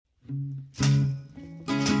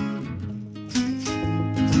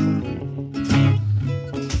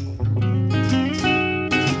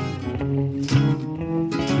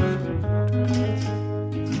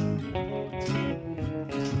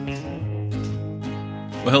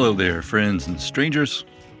Well, hello there, friends and strangers.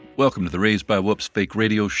 Welcome to the Raised by Whoops Fake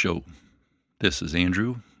Radio Show. This is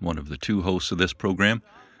Andrew, one of the two hosts of this program.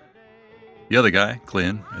 The other guy,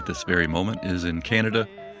 Glenn, at this very moment, is in Canada,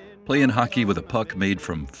 playing hockey with a puck made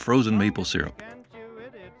from frozen maple syrup.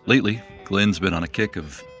 Lately, Glenn's been on a kick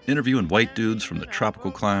of interviewing white dudes from the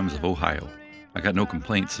tropical climes of Ohio. I got no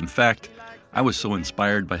complaints. In fact, I was so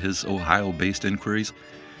inspired by his Ohio-based inquiries,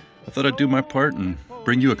 I thought I'd do my part and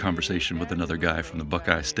bring you a conversation with another guy from the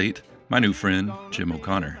Buckeye State, my new friend, Jim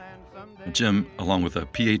O'Connor. Jim, along with a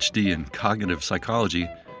PhD in cognitive psychology,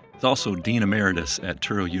 is also Dean Emeritus at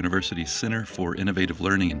Touro University's Center for Innovative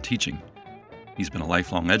Learning and Teaching. He's been a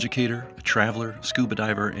lifelong educator, a traveler, scuba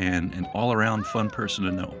diver, and an all-around fun person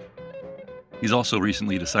to know. He's also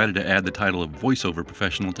recently decided to add the title of voiceover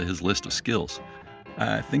professional to his list of skills.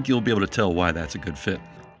 I think you'll be able to tell why that's a good fit.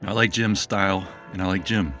 I like Jim's style, and I like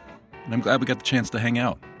Jim. And I'm glad we got the chance to hang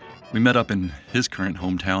out. We met up in his current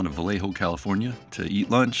hometown of Vallejo, California, to eat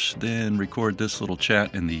lunch, then record this little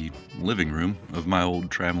chat in the living room of my old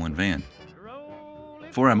traveling van.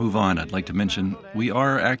 Before I move on, I'd like to mention we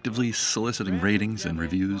are actively soliciting ratings and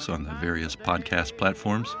reviews on the various podcast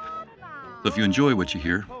platforms. So if you enjoy what you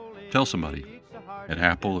hear, tell somebody at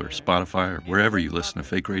Apple or Spotify or wherever you listen to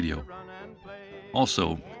fake radio.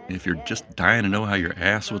 Also, if you're just dying to know how your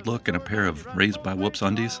ass would look in a pair of Raised by Whoops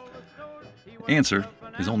undies, the answer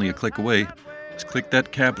is only a click away. Just click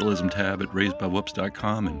that capitalism tab at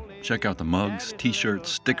raisedbywhoops.com and check out the mugs,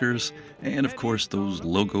 t-shirts, stickers, and of course those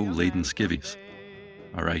logo-laden skivvies.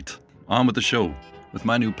 All right, on with the show with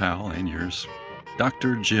my new pal and yours,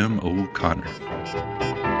 Dr. Jim O'Connor.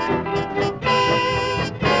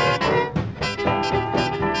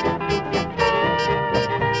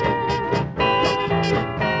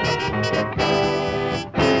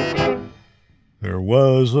 There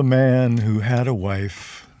was a man who had a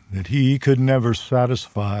wife that he could never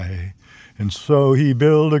satisfy, and so he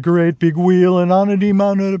built a great big wheel, and on it he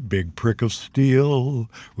mounted a big prick of steel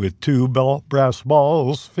with two brass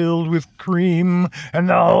balls filled with cream, and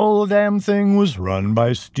the whole damn thing was run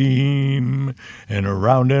by steam. And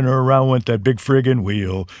around went that big friggin'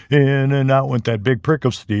 wheel, in and out went that big prick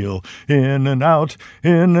of steel, in and out,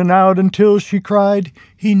 until she cried,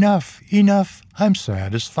 "Enough, enough, I'm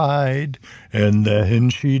satisfied." And then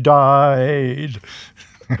she died.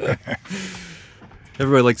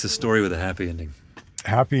 Everybody likes a story with a happy ending.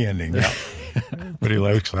 Happy ending, yeah. Everybody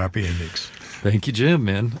likes happy endings. Thank you, Jim,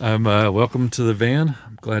 man. I'm welcome to the van.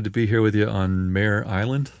 I'm glad to be here with you on Mare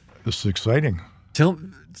Island. This is exciting. Tell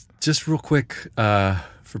just real quick,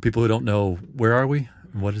 for people who don't know, where are we?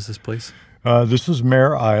 What is this place? This is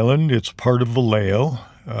Mare Island. It's part of Vallejo.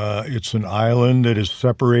 It's an island that is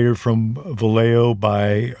separated from Vallejo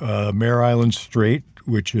by Mare Island Strait,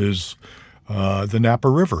 which is the Napa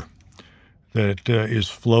River that is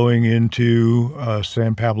flowing into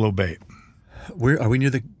San Pablo Bay. Where are we, near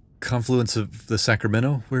the confluence of the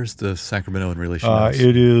Sacramento? Where's the Sacramento in relation to us?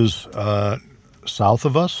 It is south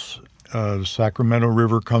of us. The Sacramento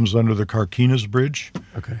River comes under the Carquinez Bridge.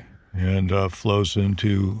 Okay. And flows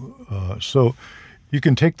into, so you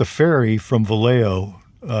can take the ferry from Vallejo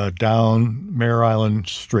down Mare Island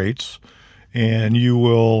Straits, and you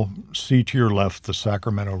will see to your left the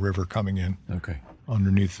Sacramento River coming in. Okay.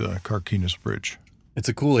 Underneath the Carquinez Bridge. It's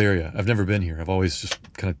a cool area. I've never been here. I've always just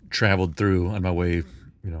kind of traveled through on my way,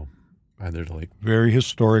 either to Very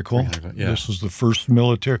historical. Yeah. This is the first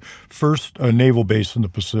naval base in the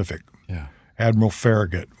Pacific. Yeah. Admiral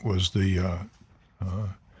Farragut was the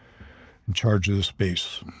in charge of this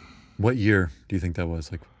base. What year do you think that was?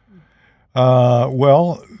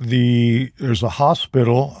 There's a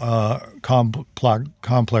hospital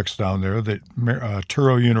complex down there that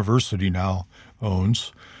Touro University now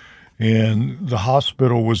owns, and the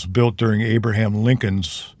hospital was built during Abraham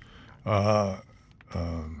Lincoln's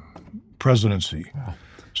presidency. Wow.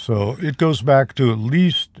 So it goes back to at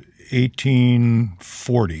least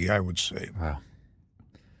 1840, I would say. Wow.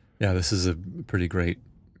 Yeah, this is a pretty great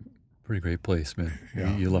place, man.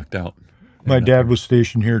 Yeah. You lucked out. My dad was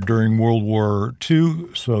stationed here during World War II,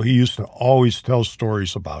 so he used to always tell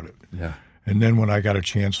stories about it. Yeah. And then when I got a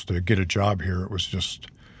chance to get a job here, it was just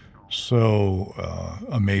so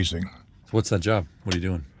amazing. So what's that job? What are you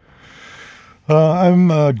doing? I'm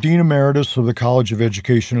Dean Emeritus of the College of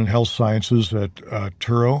Education and Health Sciences at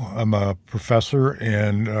Touro. I'm a professor,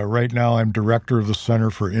 and right now I'm director of the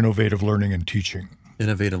Center for Innovative Learning and Teaching.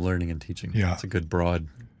 Innovative Learning and Teaching. Yeah. That's a good broad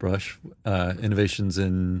brush. Innovations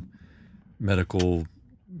in medical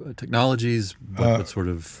technologies, what sort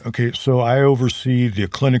of... Okay, so I oversee the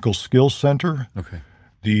Clinical Skills Center, Okay.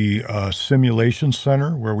 the Simulation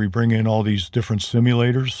Center, where we bring in all these different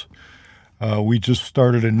simulators. We just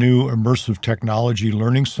started a new immersive technology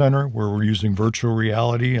learning center where we're using virtual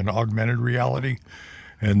reality and augmented reality,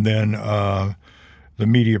 and then the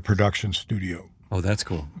media production studio. Oh, that's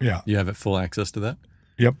cool. Yeah. You have full access to that?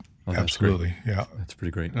 Yep. Oh, that's absolutely. Great. Yeah. That's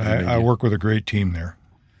pretty great. I work with a great team there.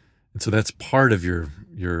 And so that's part of your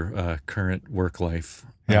current work life.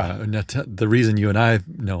 Yeah. The reason you and I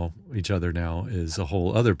know each other now is a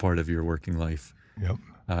whole other part of your working life. Yep.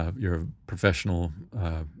 You're a professional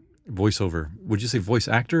voiceover. Would you say voice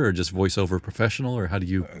actor or just voiceover professional, or how do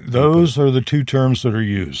you? Those are the two terms that are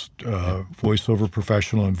used: voiceover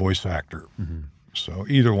professional and voice actor. Mm-hmm. So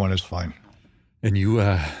either one is fine. And you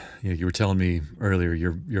were telling me earlier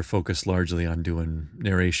you're focused largely on doing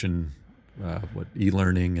narration,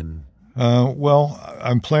 e-learning and. Well,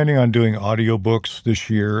 I'm planning on doing audiobooks this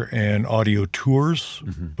year and audio tours,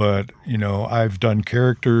 but, I've done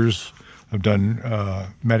characters, I've done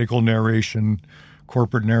medical narration,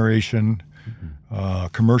 corporate narration,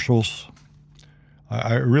 commercials.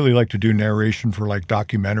 I really like to do narration for like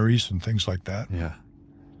documentaries and things like that. Yeah.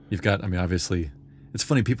 You've got, obviously, it's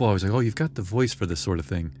funny, people always like, oh, you've got the voice for this sort of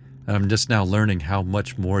thing. And I'm just now learning how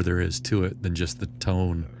much more there is to it than just the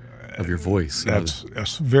tone of your voice. That's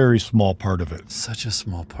a very small part of it. Such a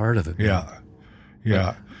small part of it. Man.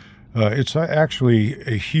 Yeah. It's actually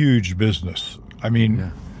a huge business.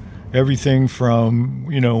 Everything from,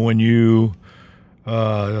 when you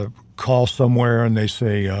call somewhere and they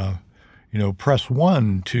say, press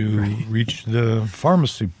 1 to reach the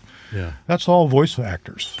pharmacy. Yeah. That's all voice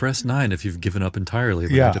actors. Press 9 if you've given up entirely.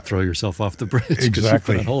 You have to throw yourself off the bridge. Exactly. You've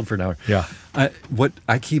been on hold for an hour. Yeah. What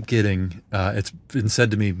I keep getting, it's been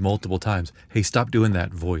said to me multiple times, hey, stop doing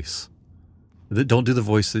that voice. Don't do the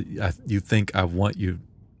voice that you think I want you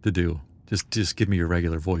to do. Just give me your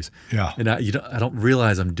regular voice. Yeah. And I don't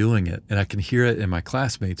realize I'm doing it. And I can hear it in my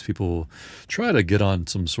classmates. People will try to get on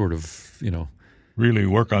some sort of, really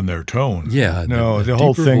work on their tone. Yeah. No, the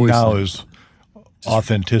whole thing now is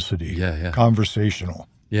authenticity. Yeah. Conversational.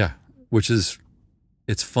 Yeah. Which is,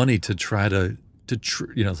 it's funny to try to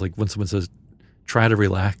it's like when someone says, try to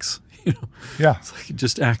relax, Yeah. It's like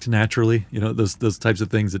just act naturally, those types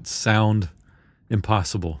of things that sound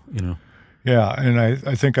impossible, Yeah. And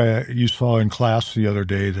I think you saw in class the other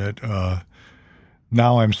day that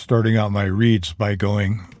now I'm starting out my reads by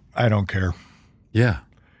going, I don't care. Yeah.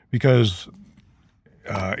 Because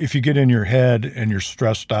if you get in your head and you're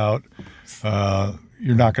stressed out,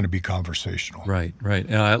 you're not going to be conversational. Right.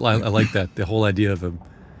 And I like that, the whole idea of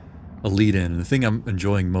a lead in. And the thing I'm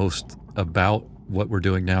enjoying most about what we're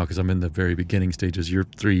doing now, because I'm in the very beginning stages, you're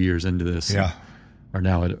 3 years into this, are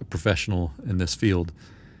now a professional in this field,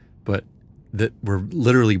 but that we're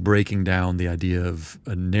literally breaking down the idea of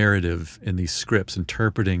a narrative in these scripts,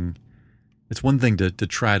 interpreting. It's one thing to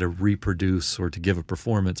try to reproduce or to give a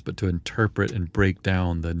performance, but to interpret and break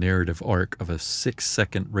down the narrative arc of a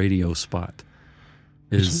 6-second radio spot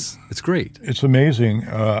it's great. It's amazing.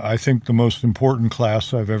 I think the most important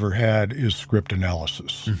class I've ever had is script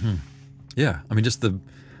analysis. Mm-hmm. Yeah.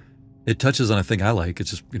 It touches on a thing I like. It's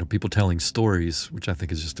just, people telling stories, which I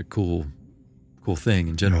think is just a cool thing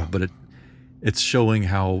in general, but it's showing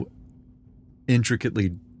how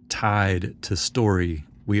intricately tied to story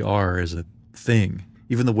we are as a thing.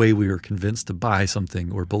 Even the way we are convinced to buy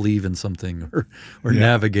something or believe in something or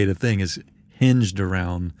navigate a thing is hinged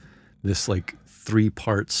around this like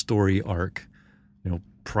 3-part story arc,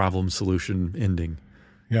 problem, solution, ending.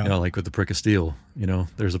 Yeah. Like with the prick of steel,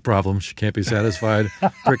 there's a problem. She can't be satisfied.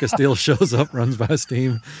 Prick of steel shows up, runs by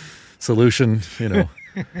steam. Solution,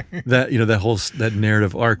 that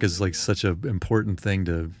narrative arc is like such an important thing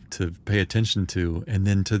to pay attention to. And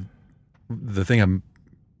then the thing I'm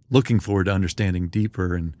looking forward to understanding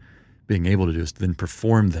deeper and being able to do is to then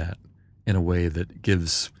perform that in a way that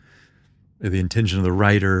gives the intention of the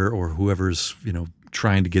writer or whoever's,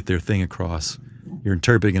 trying to get their thing across. You're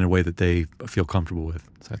interpreting in a way that they feel comfortable with.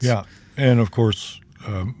 So and of course,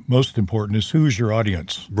 most important is who's your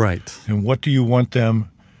audience. Right. And what do you want them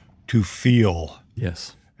to feel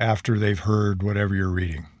after they've heard whatever you're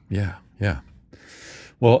reading? Yeah.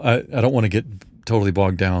 Well, I don't want to get totally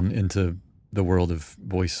bogged down into the world of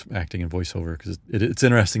voice acting and voiceover because it's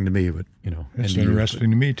interesting to me, but, It's interesting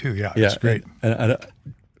to me too. Yeah, it's great. And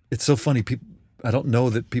it's so funny. I don't know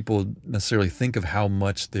that people necessarily think of how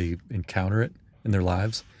much they encounter it in their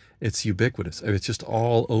lives. It's ubiquitous. It's just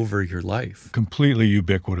all over your life. Completely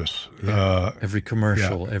ubiquitous. Yeah. Every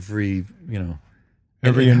commercial, every,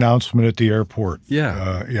 every announcement at the airport.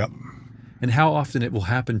 Yeah. And how often it will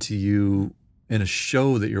happen to you in a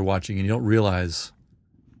show that you're watching and you don't realize,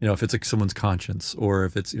 if it's like someone's conscience or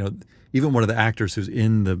if it's, even one of the actors who's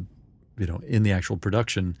in the, in the actual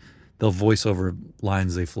production, they'll voice over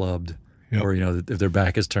lines they flubbed, Yep. or if their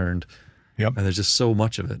back is turned. Yep. And there's just so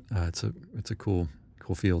much of it. It's a cool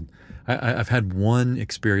field. I've had one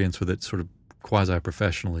experience with it, sort of quasi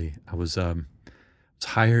professionally. I was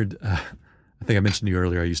hired. I think I mentioned to you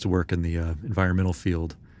earlier. I used to work in the environmental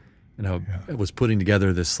field, and I was putting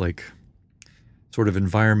together this like sort of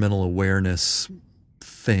environmental awareness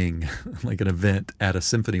thing, like an event at a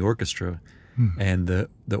symphony orchestra. And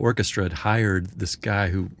the orchestra had hired this guy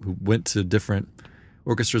who went to different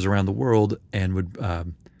orchestras around the world and would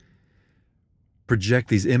project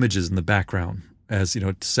these images in the background as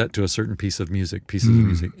set to a certain pieces of music,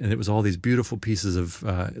 and it was all these beautiful pieces of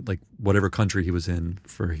like whatever country he was in.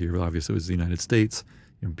 For here, obviously, it was the United States.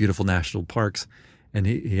 Beautiful national parks, and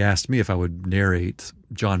he asked me if I would narrate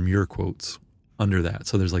John Muir quotes under that.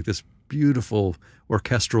 So there's like this beautiful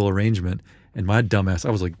orchestral arrangement, and my dumbass,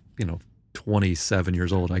 I was like 27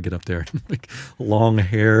 years old. I get up there, like long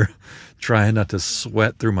hair, trying not to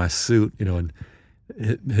sweat through my suit, and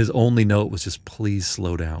his only note was just, please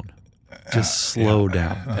slow down. Just slow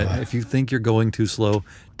down. If you think you're going too slow,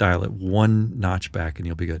 dial it one notch back and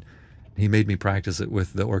you'll be good. He made me practice it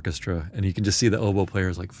with the orchestra, and you can just see the oboe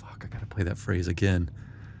players like, fuck, I got to play that phrase again.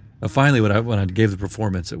 But finally, when I gave the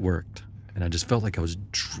performance, it worked. And I just felt like I was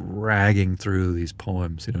dragging through these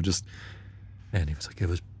poems, and he was like, it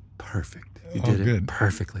was perfect. You did it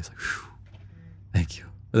perfectly. It's like, whew, thank you.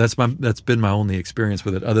 But that's been my only experience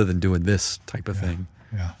with it, other than doing this type of thing.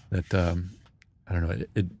 Yeah. That I don't know.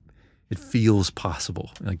 It feels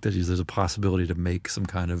possible. Like there's a possibility to make some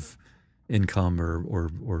kind of income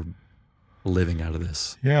or living out of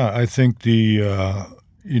this. Yeah, I think you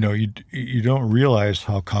don't realize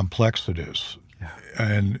how complex it is. Yeah.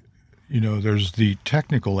 And there's the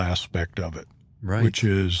technical aspect of it, right, which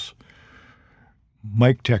is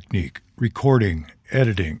mic technique, recording,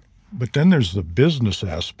 editing. But then there's the business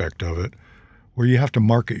aspect of it, where you have to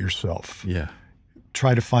market yourself. Yeah.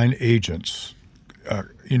 Try to find agents.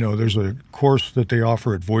 There's a course that they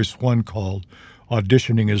offer at Voice One called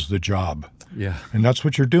Auditioning is the Job. Yeah. And that's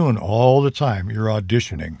what you're doing all the time. You're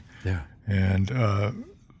auditioning. Yeah. And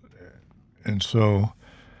so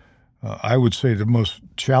I would say the most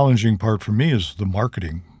challenging part for me is the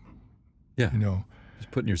marketing. Yeah.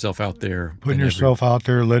 Just putting yourself out there. Out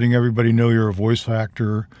there, letting everybody know you're a voice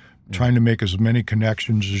actor, trying to make as many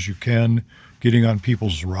connections as you can, getting on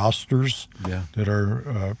people's rosters that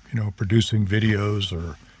are, producing videos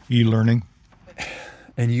or e-learning.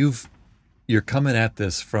 And you're coming at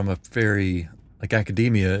this from a very, like,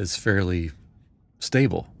 academia is fairly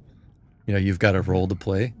stable. You've got a role to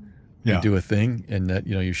play. You do a thing, and that,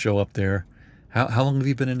 you show up there. How long have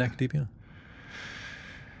you been in academia?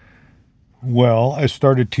 Well, I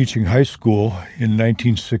started teaching high school in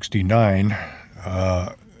 1969.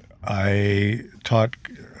 I taught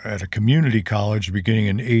at a community college beginning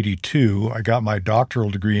in 82. I got my doctoral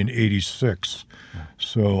degree in 86.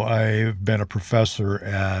 So I've been a professor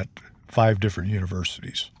at 5 different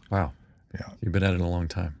universities. Wow. Yeah. You've been at it a long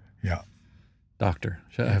time. Yeah. Doctor.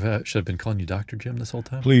 Should I have been calling you Dr. Jim this whole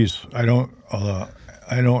time? Please, I don't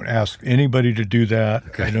ask anybody to do that.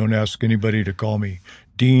 Okay. I don't ask anybody to call me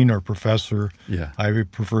dean or professor. Yeah. I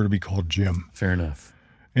would prefer to be called Jim. Fair enough.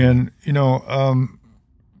 And,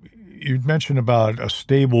 you mentioned about a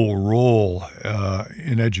stable role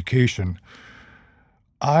in education.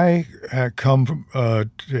 I had come to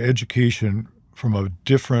education from a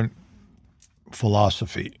different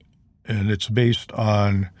philosophy, and it's based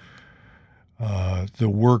on the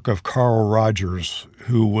work of Carl Rogers,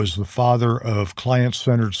 who was the father of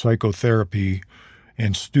client-centered psychotherapy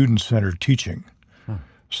and student-centered teaching. Huh.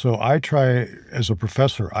 So I try, as a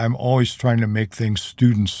professor, I'm always trying to make things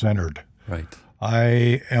student-centered. Right.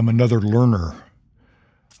 I am another learner.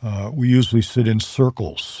 We usually sit in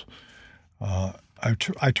circles. I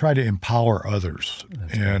try to empower others.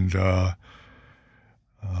 That's and,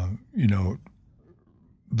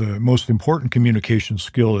 the most important communication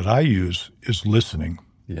skill that I use is listening.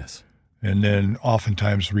 Yes. And then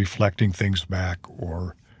oftentimes reflecting things back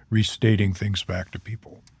or restating things back to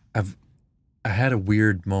people. I had a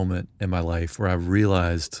weird moment in my life where I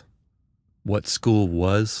realized what school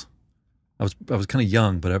was. I was kind of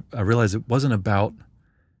young, but I realized it wasn't about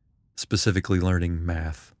specifically learning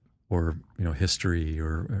math or history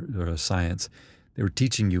or science. They were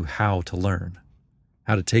teaching you how to learn,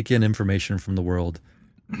 how to take in information from the world,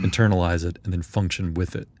 internalize it, and then function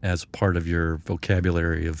with it as part of your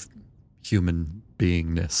vocabulary of human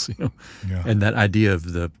beingness. Yeah. And that idea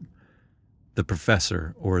of the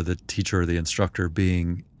professor or the teacher or the instructor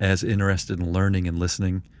being as interested in learning and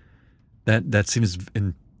listening, that seems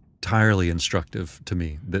entirely instructive to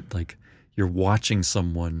me. That like you're watching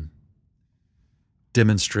someone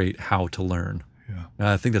demonstrate how to learn.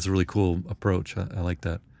 Yeah. I think that's a really cool approach. I like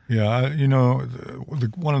that. Yeah,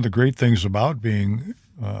 one of the great things about being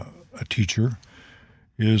a teacher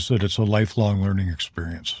is that it's a lifelong learning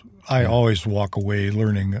experience. I always walk away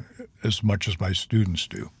learning as much as my students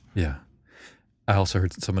do. Yeah. I also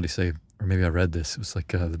heard somebody say, or maybe I read this, it was like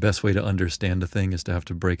the best way to understand a thing is to have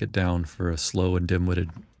to break it down for a slow and dim-witted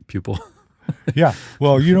pupil. Yeah.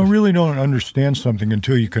 Well, really don't understand something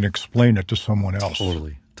until you can explain it to someone else.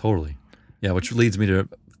 Totally. Yeah, which leads me to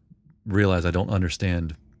realize I don't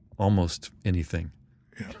understand almost anything.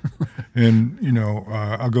 Yeah. And,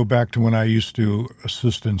 I'll go back to when I used to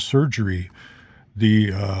assist in surgery.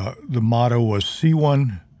 The motto was see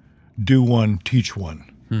one, do one, teach one.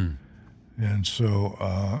 And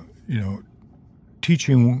so,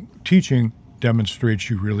 teaching demonstrates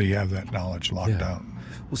you really have that knowledge locked down.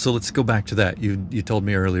 Well, so let's go back to that. You told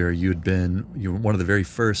me earlier you were one of the very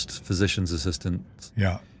first physician's assistants.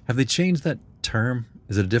 Yeah. Have they changed that term?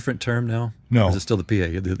 Is it a different term now? No. Or is it still the PA?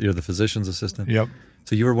 You're the physician's assistant? Yep.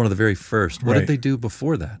 So you were one of the very first. What Right. did they do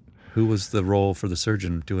before that? Who was the role for the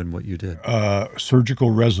surgeon doing what you did?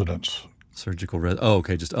 Surgical residents.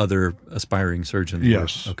 Okay, just other aspiring surgeons.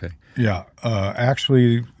 Yes. Okay. Yeah.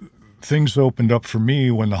 Actually, things opened up for me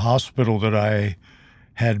when the hospital that I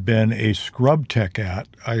had been a scrub tech at,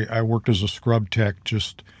 I worked as a scrub tech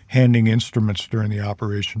just handing instruments during the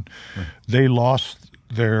operation. Right. They lost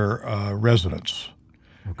their residents.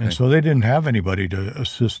 Okay. And so they didn't have anybody to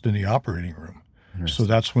assist in the operating room. So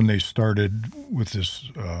that's when they started with this,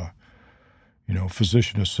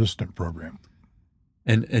 physician assistant program.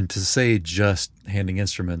 And to say just handing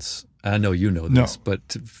instruments, I know you know this, but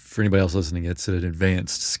for anybody else listening, it's an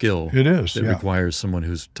advanced skill. It is. It requires someone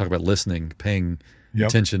who's talking about listening, paying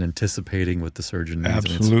attention, anticipating what the surgeon needs.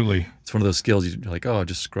 Absolutely. It's one of those skills you're like,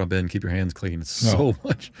 just scrub in, keep your hands clean. It's so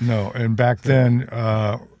much. No, and back then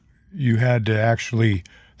you had to actually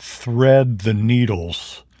thread the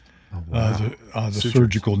needles, the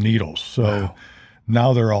surgical needles. So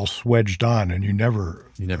now they're all swedged on, and you never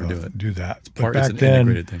do that. But back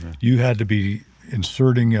then, you had to be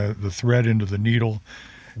inserting the thread into the needle,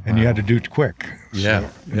 and you had to do it quick. You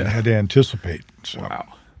had to anticipate. So. Wow.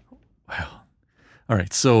 All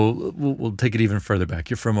right, so we'll take it even further back.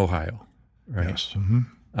 You're from Ohio, right? Yes.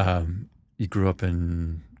 Mm-hmm. You grew up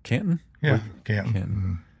in Canton? Yeah, Canton.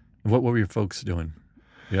 Mm-hmm. What were your folks doing?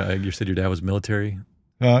 Yeah, you said your dad was military?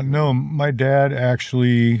 No, my dad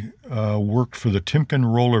actually worked for the Timken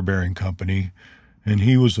Roller Bearing Company, and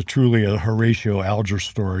he was truly a Horatio Alger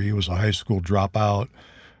story. He was a high school dropout.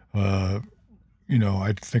 I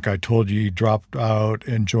think I told you he dropped out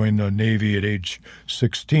and joined the Navy at age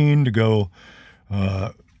 16 to go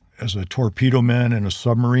as a torpedo man in a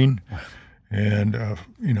submarine, and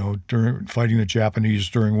during fighting the Japanese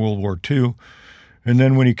during World War II. And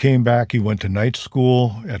then when he came back, he went to night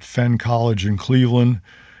school at Fenn College in Cleveland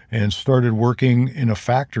and started working in a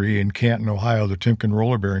factory in Canton, Ohio, the Timken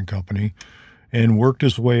Roller Bearing Company, and worked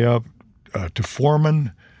his way up to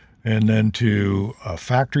foreman and then to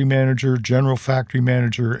factory manager, general factory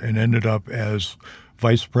manager, and ended up as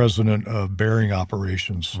vice president of bearing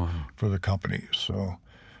operations for the company. So,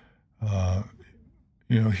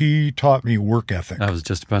 he taught me work ethic. I was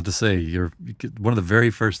just about to say, one of the very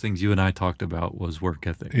first things you and I talked about was work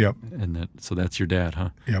ethic. Yep. And so that's your dad, huh?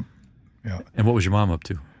 Yep. Yeah. And what was your mom up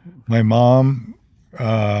to? My mom,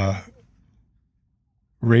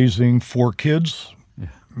 raising 4 kids,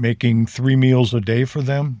 making 3 meals a day for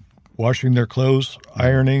them, washing their clothes,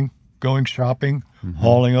 ironing, going shopping,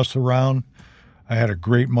 hauling us around. I had a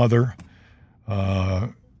great mother,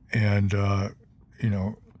 and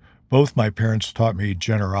both my parents taught me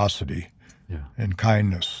generosity and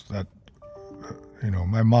kindness. That,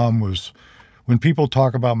 my mom was, when people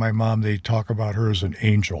talk about my mom, they talk about her as an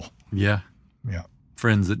angel. Yeah. Yeah.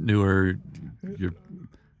 Friends that knew her,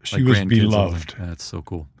 she was beloved. That's so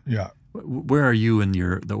cool. Yeah. Where are you in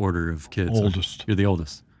the order of kids? Oldest. You're the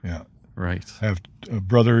oldest. Yeah. Right. I have a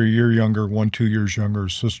brother a year younger, 1 2 years younger,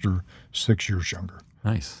 sister 6 years younger.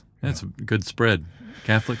 Nice. That's a good spread.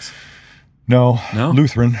 Catholics? No.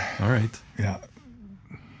 Lutheran. All right. Yeah.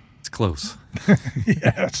 It's close.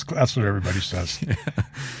 Yeah, that's what everybody says.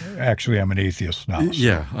 Actually, I'm an atheist now. So.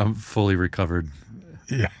 Yeah, I'm fully recovered.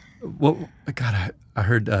 Yeah. Well, God, I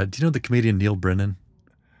heard, do you know the comedian Neil Brennan?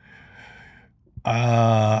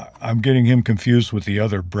 I'm getting him confused with the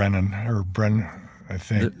other Brennan, I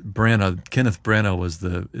think. Kenneth Branagh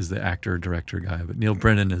is the actor, director guy, but Neil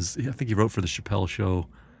Brennan I think he wrote for the Chappelle Show.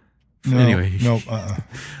 Anyway.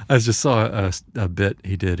 I just saw a bit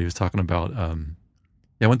he did. He was talking about,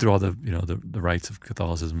 I went through all the rites of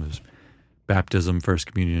Catholicism. It was baptism, first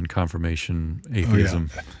communion, confirmation, atheism.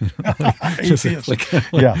 Atheist. Like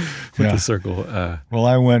Yeah, the circle. Well,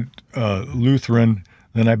 I went Lutheran,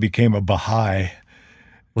 then I became a Baha'i.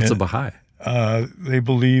 What's a Baha'i? They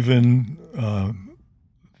believe in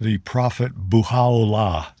the prophet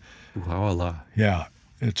Baha'u'llah. Baha'u'llah. Yeah,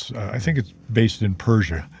 it's. I think it's based in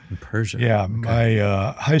Persia. In Persia. Yeah, my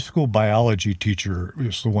high school biology teacher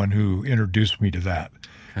was the one who introduced me to that.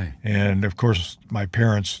 Okay. And of course, my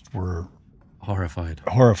parents were Horrified.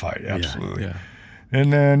 Absolutely. Yeah.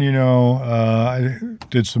 And then, I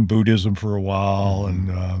did some Buddhism for a while,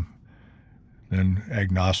 and then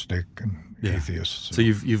agnostic and atheist. So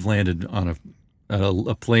you've landed on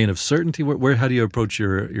a plane of certainty. How do you approach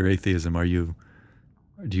your atheism?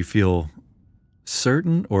 Do you feel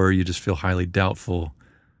certain, or you just feel highly doubtful?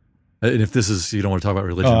 And if this is, you don't want to talk about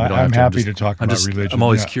religion, we don't I'm have to. happy to talk about religion. I'm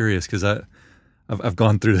always curious because I've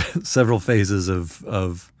gone through several phases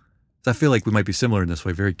of. I feel like we might be similar in this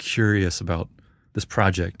way. Very curious about this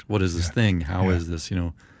project. What is this thing? How is this?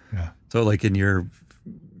 Yeah. So, like in your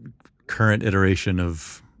current iteration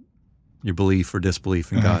of your belief or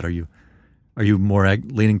disbelief in God, are you more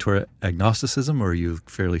leaning toward agnosticism, or are you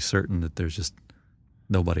fairly certain that there's just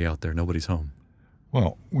nobody out there, nobody's home?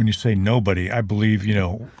 Well, when you say nobody, I believe,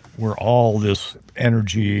 we're all this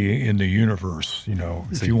energy in the universe.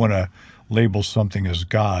 If you want to label something as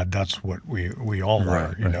God, that's what we all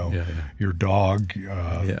are. Your dog,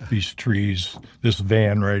 these trees, this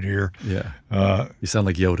van right here. Yeah. You sound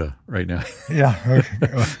like Yoda right now. Yeah.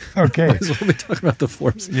 Okay. We'll be talking about the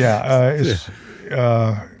Force. Yeah.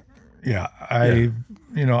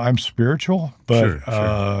 I'm spiritual, but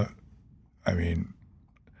Sure.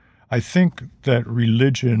 I think that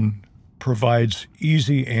religion provides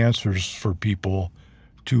easy answers for people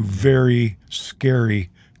to very scary,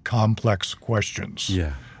 complex questions.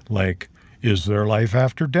 Yeah. Like, is there life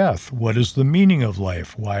after death? What is the meaning of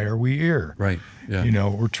life? Why are we here? Right. Yeah.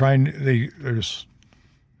 We're trying.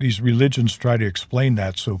 These religions try to explain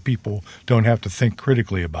that so people don't have to think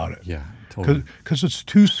critically about it. Yeah. Totally. Because it's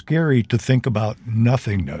too scary to think about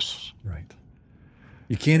nothingness. Right.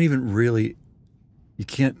 You can't even really. You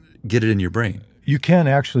can't get it in your brain. You can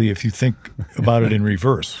actually, if you think about it in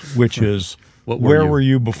reverse, which is where were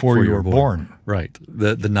you before you were born? Right.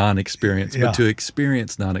 The non-experience. But to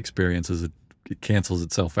experience non-experience it cancels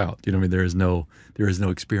itself out. You know what I mean? There is no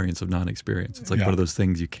experience of non-experience. It's like one of those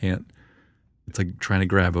things you can't. It's like trying to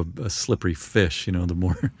grab a slippery fish. The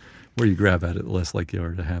more you grab at it, the less likely you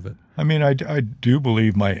are to have it. I mean, I do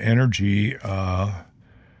believe my energy.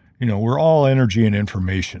 We're all energy and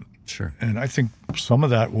information. Sure. And I think some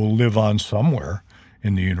of that will live on somewhere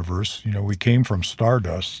in the universe. We came from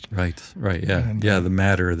stardust. Right. Yeah. And, the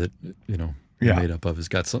matter that we're made up of has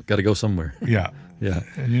got to go somewhere. Yeah. Yeah.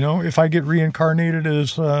 And if I get reincarnated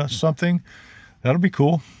as something, that'll be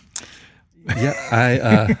cool.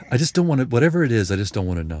 Yeah. I just don't want to. Whatever it is, I just don't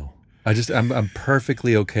want to know. I'm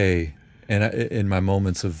perfectly okay. And in my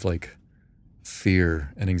moments of like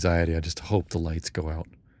fear and anxiety, I just hope the lights go out.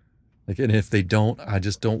 And if they don't, I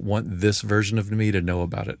just don't want this version of me to know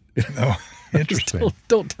about it. Oh, interesting.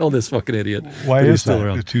 Don't tell this fucking idiot. Why is that?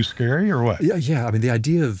 Is it too scary or what? Yeah. I mean, the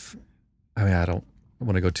idea of, I don't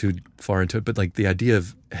want to go too far into it, but like the idea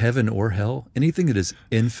of heaven or hell, anything that is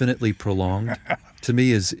infinitely prolonged, to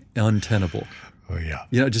me is untenable. Oh, yeah.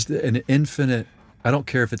 Just an infinite. I don't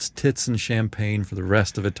care if it's tits and champagne for the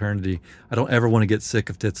rest of eternity. I don't ever want to get sick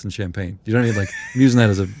of tits and champagne. You know what I mean? Like, I'm using that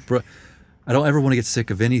as I don't ever want to get sick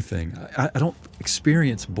of anything. I don't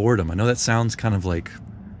experience boredom. I know that sounds kind of like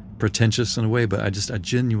pretentious in a way, but I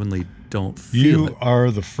genuinely don't feel it. You are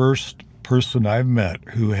the first person I've met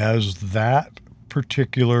who has that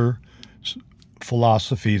particular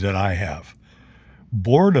philosophy that I have.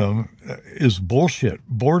 Boredom is bullshit.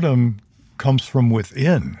 Boredom comes from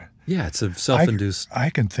within. Yeah, it's a self-induced.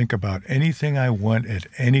 I can think about anything I want at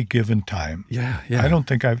any given time. Yeah. I don't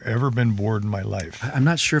think I've ever been bored in my life. I'm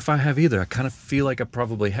not sure if I have either. I kind of feel like I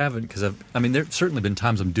probably haven't because there's certainly been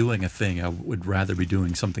times I'm doing a thing I would rather be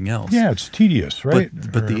doing something else. Yeah, it's tedious, right?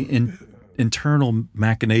 But the internal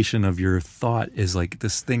machination of your thought is like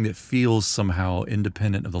this thing that feels somehow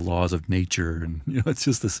independent of the laws of nature, and it's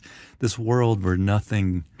just this world where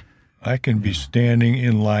nothing. I can be standing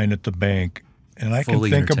in line at the bank. And I can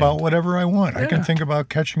think about whatever I want. Yeah. I can think about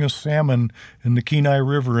catching a salmon in the Kenai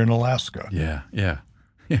River in Alaska. Yeah.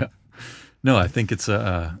 No, I think it's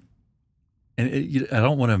I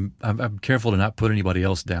don't want to. I'm careful to not put anybody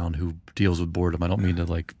else down who deals with boredom. I don't mean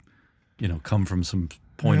to come from some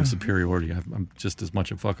point of superiority. I'm just as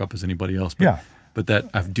much a fuck up as anybody else. But that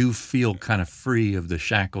I do feel kind of free of the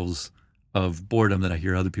shackles of boredom that I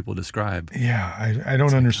hear other people describe. Yeah, I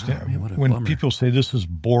don't understand. oh, man, what a When bummer. people say this is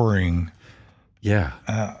boring, Yeah.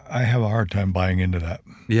 I have a hard time buying into that.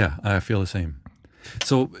 Yeah, I feel the same.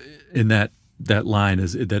 So in that line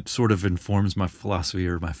that sort of informs my philosophy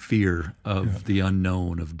or my fear of the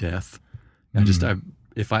unknown of death.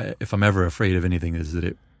 If I'm ever afraid of anything, is that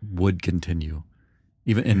it would continue,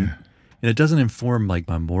 and it doesn't inform like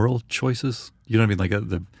my moral choices. You know what I mean? Like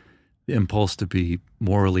the impulse to be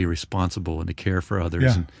morally responsible and to care for others.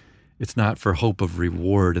 Yeah. And it's not for hope of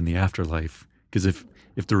reward in the afterlife. Because if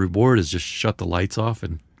the reward is just shut the lights off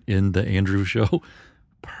and end the Andrew show,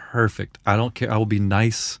 perfect. I don't care. I will be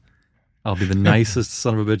nice. I'll be the nicest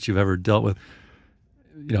son of a bitch you've ever dealt with.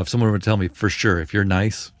 You know, if someone would tell me for sure, if you're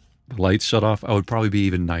nice, the lights shut off, I would probably be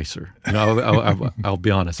even nicer. You know, I'll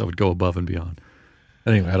be honest. I would go above and beyond.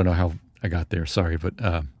 Anyway, I don't know how I got there. Sorry, but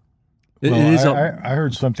I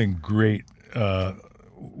heard something great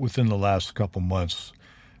within the last couple months.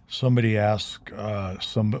 Somebody asked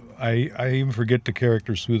I even forget the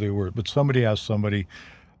characters who they were, but somebody asked somebody,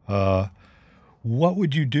 what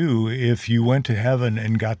would you do if you went to heaven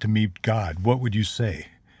and got to meet God? What would you say?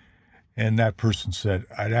 And that person said,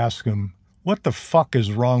 I'd ask him, what the fuck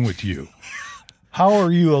is wrong with you? How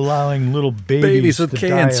are you allowing little babies with to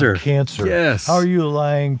cancer. die of cancer? Yes. How are you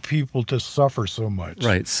allowing people to suffer so much?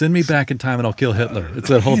 right. Send me back in time and I'll kill Hitler. It's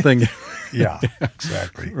that whole thing. Yeah,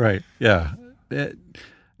 exactly. Right. Yeah.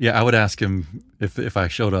 Yeah. I would ask him if I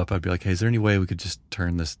showed up, I'd be like, hey, is there any way we could just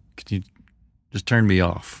turn this? Could you just turn me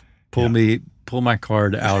off? Pull my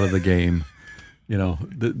card out of the game. You know,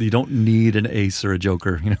 you don't need an ace or a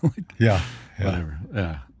joker. You know, like, Yeah. whatever.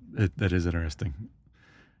 Yeah. That is interesting.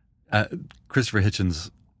 Christopher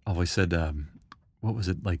Hitchens always said, what was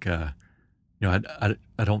it like? You know,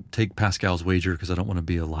 I don't take Pascal's wager because I don't want to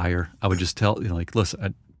be a liar. I would just tell, you know, like,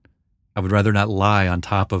 listen, I would rather not lie on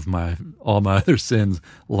top of all my other sins,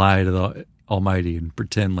 lie to the Almighty and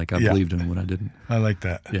pretend like I believed in him when I didn't. I like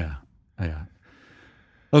that. Yeah. Yeah.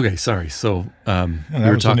 Okay. Sorry. So, And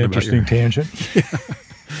that was an interesting tangent,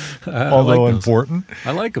 although important.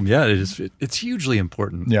 I like them. Yeah. It's hugely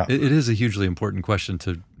important. Yeah. It is a hugely important question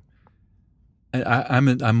to,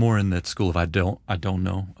 I'm more in that school of I don't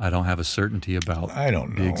know. I don't have a certainty about I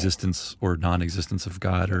don't know. the existence or non-existence of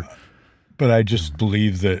God But I just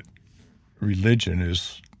believe that religion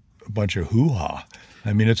is a bunch of hoo-ha.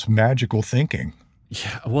 I mean, it's magical thinking.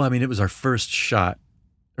 Yeah. Well, I mean, it was our first shot,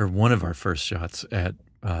 or one of our first shots at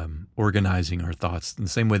organizing our thoughts in the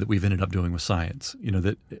same way that we've ended up doing with science. You know,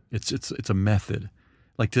 that it's a method.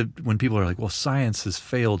 Like when people are like, well, science has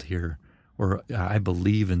failed here, or I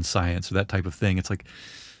believe in science, or that type of thing. It's like,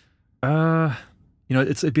 you know,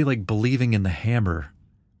 it'd be like believing in the hammer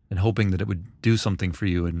and hoping that it would do something for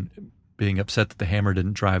you and being upset that the hammer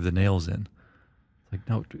didn't drive the nails in. It's like,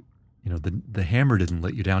 no, you know, the hammer didn't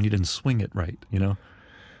let you down. You didn't swing it right, you know?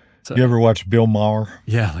 So, You ever watch Bill Maher?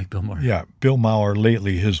 yeah, like Bill Maher. Yeah, Bill Maher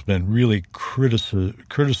lately has been really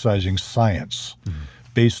criticizing science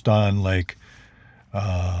based on like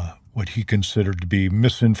what he considered to be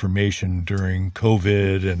misinformation during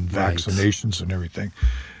COVID and Right. vaccinations and everything.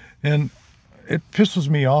 And it pisses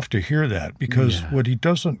me off to hear that because Yeah. what he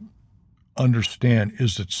doesn't understand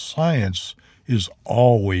is that science is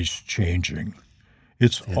always changing.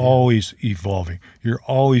 It's always evolving. You're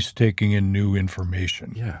always taking in new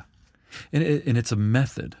information. Yeah. And it's a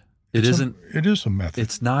method. It isn't. It is a method.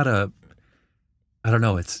 It's not a. I don't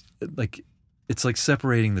know. It's like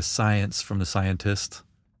separating the science from the scientist.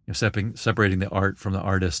 You know, separating the art from the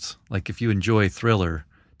artist. Like if you enjoy Thriller,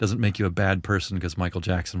 doesn't make you a bad person because Michael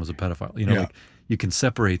Jackson was a pedophile. You know, like you can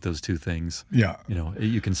separate those two things. Yeah. You know,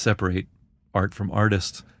 you can separate art from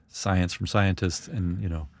artist, science from scientist, and you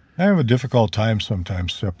know. I have a difficult time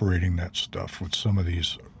sometimes separating that stuff with some of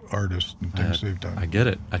these artists and things they've done. I get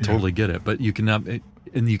it. I totally get it. But you can,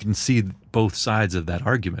 and you can see both sides of that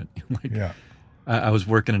argument. Like, Yeah. I was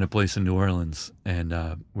working in a place in New Orleans, and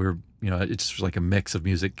we're, you know, it's just like a mix of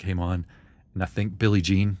music came on, and I think Billie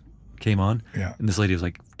Jean came on, Yeah. and this lady was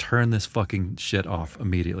like, "Turn this fucking shit off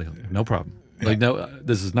immediately." Like, no problem. Like, no,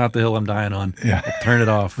 this is not the hill I'm dying on. Yeah. I'll turn it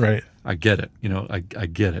off. Right. I get it. You know, I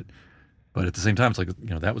get it. But at the same time, it's like, you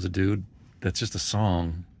know, that was a dude. That's just a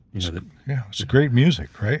song. You know that. Yeah. It's great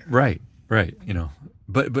music, right? Right. You know,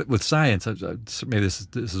 but with science, maybe this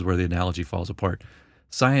is where the analogy falls apart.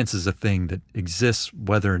 Science is a thing that exists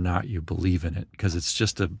whether or not you believe in it, because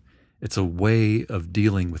it's a way of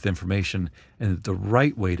dealing with information, and the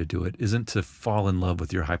right way to do it isn't to fall in love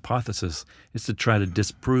with your hypothesis. It's to try to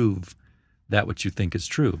disprove that which you think is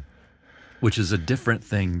true, which is a different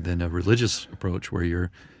thing than a religious approach where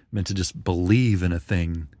you're meant to just believe in a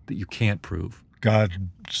thing that you can't prove. God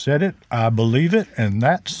said it, I believe it, and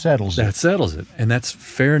that settles That it. settles it. And that's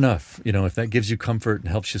fair enough. If that gives you comfort and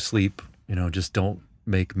helps you sleep, just don't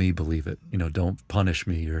make me believe it. Don't punish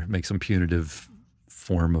me or make some punitive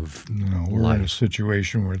form of We're in a life.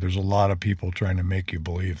 situation where there's a lot of people trying to make you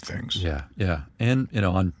believe things. Yeah, yeah. And,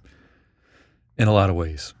 in a lot of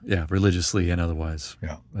ways. Yeah, religiously and otherwise.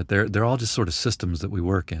 Yeah. But they're all just sort of systems that we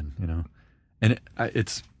work in, And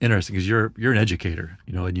it's interesting because you're an educator,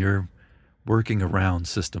 and you're working around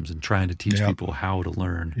systems and trying to teach Yep. people how to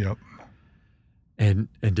learn. Yep. And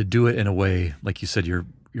to do it in a way, like you said, you're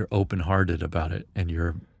open-hearted about it, and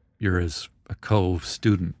you're as a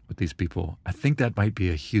co-student with these people. I think that might be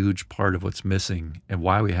a huge part of what's missing and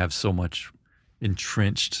why we have so much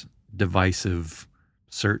entrenched, divisive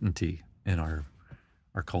certainty in our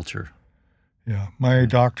culture. Yeah. My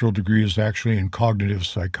doctoral degree is actually in cognitive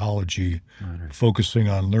psychology, focusing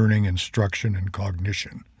on learning, instruction, and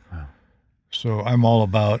cognition. Wow. So I'm all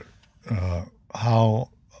about how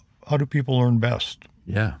do people learn best,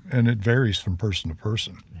 Yeah, and it varies from person to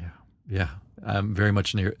person. yeah. I'm very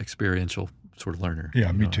much an experiential sort of learner.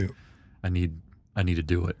 Yeah, me too. I need to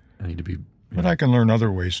do it. I need to be. But I can learn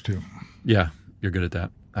other ways too. Yeah, you're good at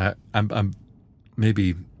that. I'm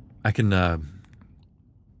maybe I can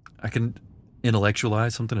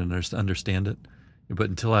intellectualize something and understand it, but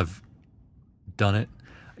until I've done it,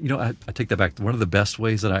 I take that back. One of the best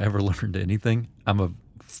ways that I ever learned anything. I'm a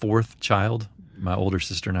fourth child. My older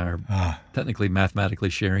sister and I are technically mathematically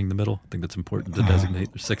sharing the middle. I think that's important to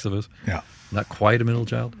designate. There's 6 of us. Yeah. Not quite a middle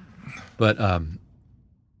child, but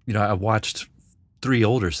I watched 3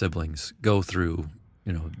 older siblings go through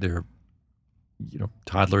their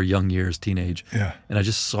toddler, young years, teenage, Yeah. and I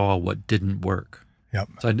just saw what didn't work. Yep.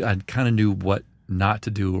 So I kind of knew what not to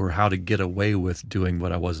do or how to get away with doing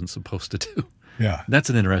what I wasn't supposed to do. Yeah. That's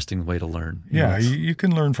an interesting way to learn. Yeah. You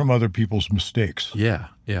can learn from other people's mistakes. Yeah,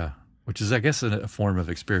 which is, I guess, a form of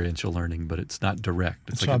experiential learning, but it's not direct.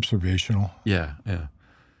 It's like observational. yeah.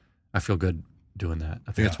 I feel good doing that.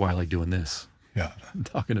 I think that's why I like doing this, Yeah.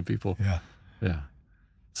 talking to people. Yeah.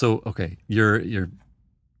 So, okay, you're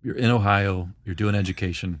in Ohio. You're doing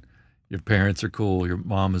education. Your parents are cool. Your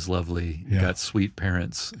mom is lovely. You Yeah. got sweet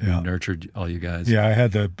parents who Yeah. nurtured all you guys. Yeah, I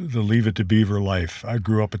had the Leave It to Beaver life. I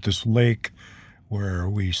grew up at this lake where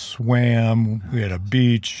we swam. We had a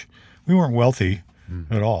beach. We weren't wealthy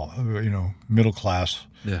at all, middle class.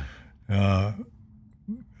 Yeah.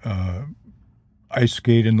 Ice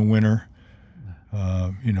skate in the winter.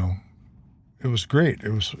 It was great.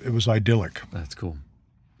 It was idyllic. That's cool.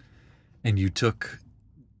 And at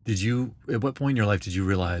what point in your life did you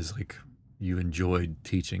realize like you enjoyed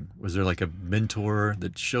teaching? Was there like a mentor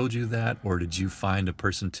that showed you that, or did you find a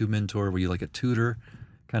person to mentor? Were you like a tutor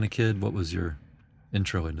kind of kid? What was your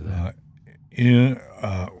intro into that?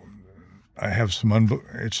 I have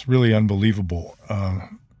it's really unbelievable.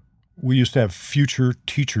 We used to have Future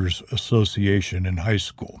Teachers Association in high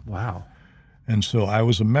school. Wow. And so I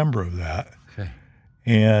was a member of that. Okay.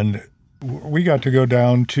 And we got to go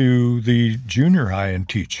down to the junior high and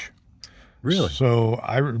teach. Really? So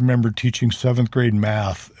I remember teaching 7th grade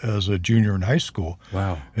math as a junior in high school.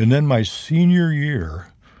 Wow. And then my senior year,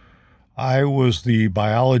 I was the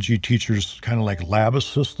biology teacher's kind of like lab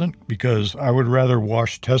assistant because I would rather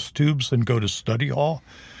wash test tubes than go to study hall.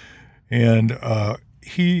 And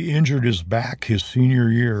he injured his back my senior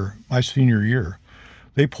year.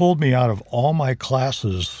 They pulled me out of all my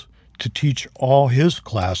classes to teach all his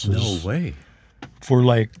classes. No way. For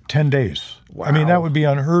like 10 days. Wow. I mean, that would be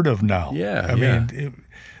unheard of now. Yeah, I mean,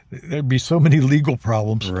 there'd be so many legal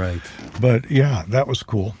problems. Right. But yeah, that was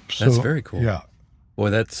cool. That's very cool. Yeah. Boy,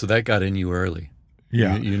 that got in you early.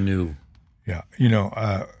 Yeah. You knew. Yeah.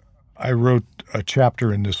 I wrote a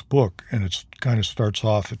chapter in this book, and it kind of starts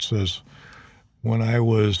off, it says, when I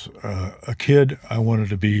was a kid, I wanted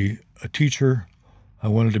to be a teacher. I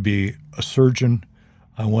wanted to be a surgeon.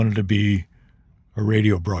 I wanted to be a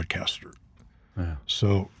radio broadcaster. Yeah.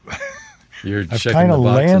 So You're I've checking kind the of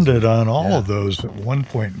boxes. landed on all Yeah. of those at one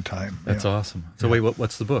point in time. That's awesome. So wait,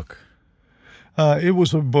 what's the book? It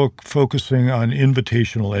was a book focusing on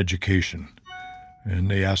invitational education, and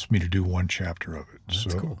they asked me to do one chapter of it.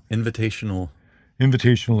 That's cool. Invitational.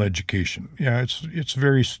 Education. Yeah, it's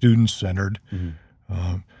very student-centered.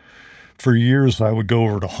 For years, I would go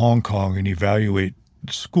over to Hong Kong and evaluate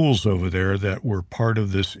schools over there that were part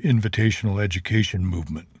of this invitational education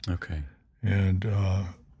movement. Okay. And,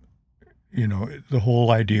 the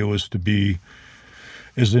whole idea was to be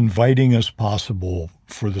as inviting as possible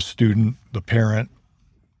for the student, the parent,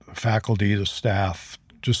 the faculty, the staff,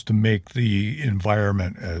 just to make the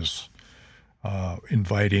environment as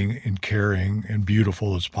inviting and caring and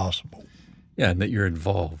beautiful as possible. Yeah, and that you're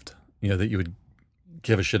involved. That you would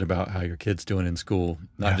give a shit about how your kid's doing in school,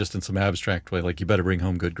 not just in some abstract way, like you better bring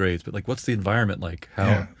home good grades, but like what's the environment like?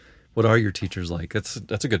 What are your teachers like? That's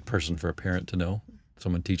a good person for a parent to know.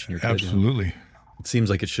 Someone teaching your kid. Absolutely. It seems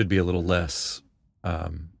like it should be a little less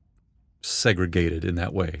segregated in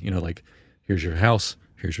that way. Like here's your house,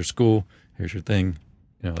 here's your school, here's your thing.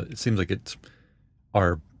 It seems like it's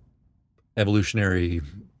our evolutionary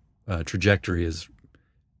trajectory has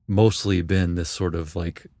mostly been this sort of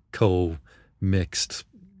like co-mixed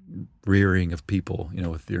rearing of people,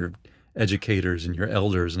 with your educators and your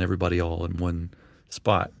elders and everybody all in one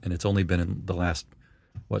spot. And it's only been in the last,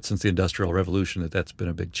 since the Industrial Revolution that's been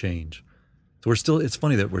a big change. So it's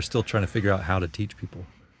funny that we're still trying to figure out how to teach people.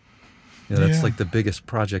 That's like the biggest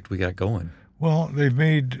project we got going. Well, they've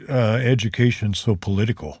made education so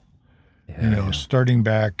political. Starting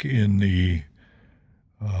back in the,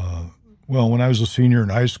 when I was a senior in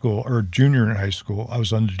high school or junior in high school, I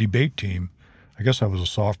was on the debate team. I guess I was a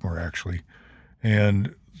sophomore actually.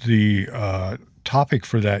 And the topic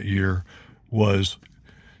for that year was,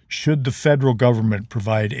 should the federal government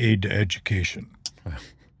provide aid to education?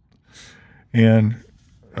 And,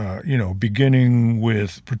 beginning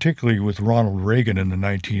particularly with Ronald Reagan in the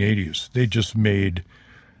 1980s, they just made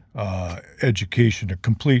education a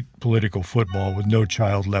complete political football with no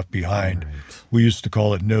child left behind. Right. We used to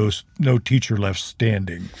call it no teacher left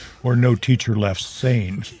standing or no teacher left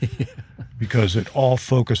sane because it all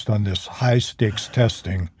focused on this high stakes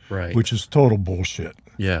testing, which is total bullshit.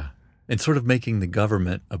 Yeah. And sort of making the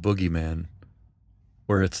government a boogeyman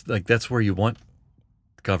where it's like that's where you want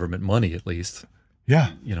government money at least.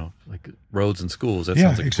 Yeah. Like roads and schools. That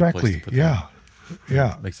sounds like exactly. A good place to put yeah. them.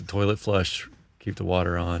 Yeah. Makes the toilet flush, keep the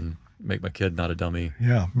water on, make my kid not a dummy.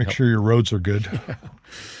 Yeah. Make sure your roads are good. Yeah.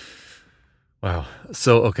 Wow.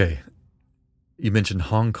 So, okay. You mentioned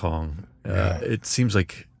Hong Kong. It seems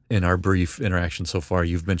like in our brief interaction so far,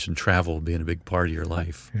 you've mentioned travel being a big part of your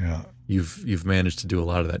life. Yeah. You've managed to do a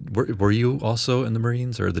lot of that. Were you also in the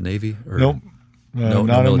Marines or the Navy? Or? Nope. No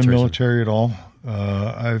not in the military military at all.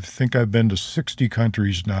 I think I've been to 60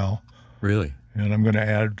 countries now. Really? And I'm going to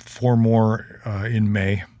add 4 more in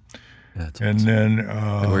May. That's and awesome. Then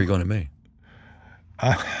and where are you going in May?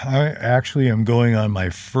 I actually am going on my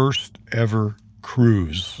first ever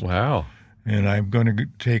cruise. Wow. And I'm going to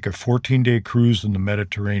take a 14-day cruise in the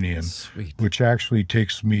Mediterranean. Sweet. Which actually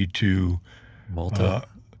takes me to Malta.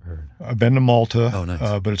 I've been to Malta. Oh, nice.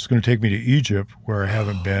 But it's going to take me to Egypt, where I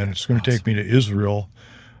haven't been. It's going to take me to Israel,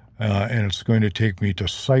 and it's going to take me to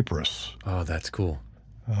Cyprus. Oh, that's cool.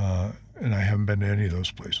 And I haven't been to any of those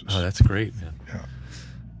places. Oh, that's great, man. Yeah.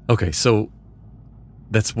 Okay, so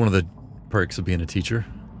that's one of the perks of being a teacher,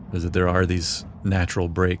 is that there are these natural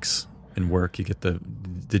breaks in work. You get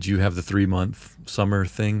did you have the 3-month summer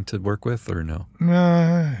thing to work with or no?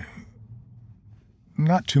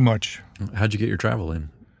 Not too much. How'd you get your travel in?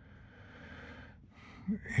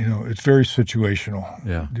 It's very situational.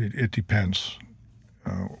 Yeah. It depends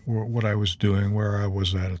what I was doing, where I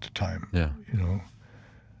was at the time. Yeah.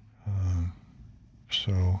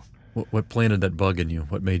 So. What planted that bug in you?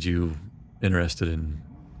 What made you interested in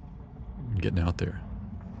getting out there?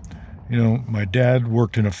 My dad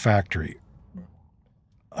worked in a factory.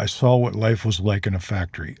 I saw what life was like in a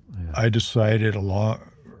factory. Yeah. I decided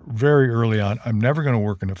very early on, I'm never going to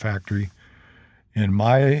work in a factory. And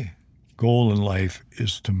my goal in life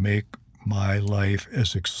is to make my life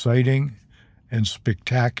as exciting and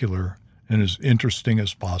spectacular and as interesting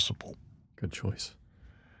as possible. Good choice.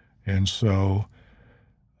 And so,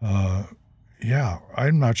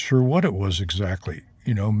 I'm not sure what it was exactly.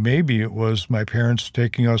 Maybe it was my parents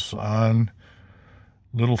taking us on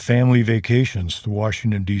little family vacations to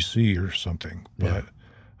Washington, D.C. or something. But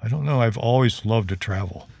I don't know. I've always loved to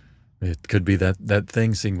travel. It could be that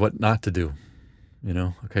thing, seeing what not to do.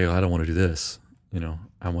 Okay, well, I don't want to do this.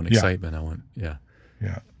 I want excitement. I want, Yeah.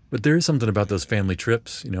 But there is something about those family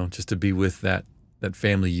trips, just to be with that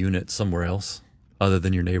family unit somewhere else, other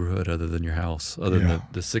than your neighborhood, other than your house, other than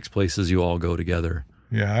the 6 places you all go together.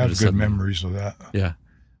 Yeah, I have good memories of that. Yeah.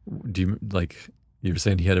 Do you, you were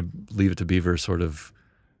saying you had to leave it to Beaver sort of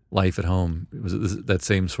life at home. Was it that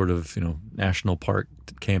same sort of, national park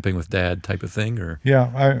camping with dad type of thing, or?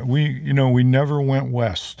 Yeah, we never went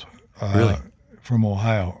west. Really? From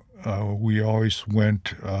Ohio. We always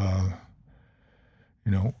went,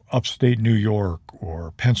 upstate New York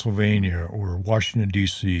or Pennsylvania or Washington,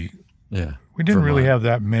 D.C. Yeah. We didn't really have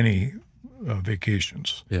that many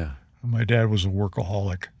vacations. Yeah. My dad was a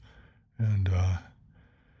workaholic. And,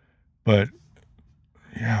 but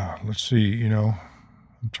yeah, let's see, I'm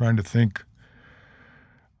trying to think.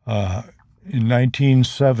 In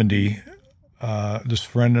 1970, this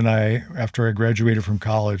friend and I, after I graduated from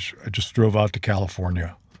college, I just drove out to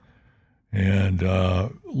California and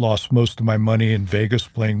lost most of my money in Vegas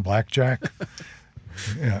playing blackjack.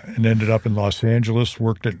 Yeah, and ended up in Los Angeles,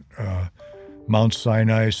 worked at Mount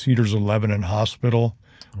Sinai, Cedars of Lebanon Hospital,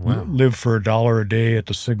 Wow. lived for $1 a day at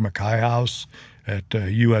the Sigma Chi House at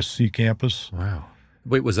USC campus. Wow.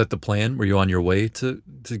 Wait, was that the plan? Were you on your way to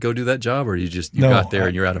go do that job, or you No, got there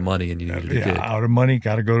and you're out of money and you needed a gig? Out of money,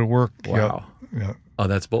 got to go to work. Wow. Yeah. Oh,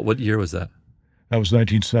 what year was that? That was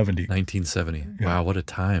 1970. 1970. Yeah. Wow, what a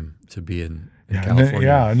time to be in And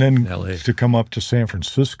California. then, in LA. to come up to San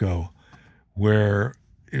Francisco, where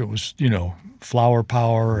it was, flower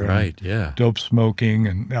power and Right, yeah. dope smoking,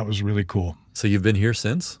 and that was really cool. So you've been here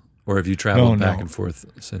since? Or have you traveled No. back and forth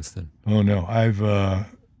since then? Oh, no. I've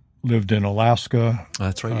lived in Alaska. Oh,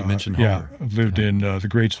 that's right, you mentioned Yeah, Homer. I've lived in the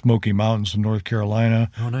Great Smoky Mountains in North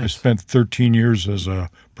Carolina. Oh, nice. I spent 13 years as a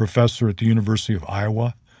professor at the University of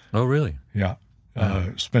Iowa. Oh, really? Yeah.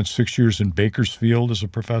 Spent 6 years in Bakersfield as a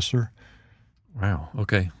professor. Wow,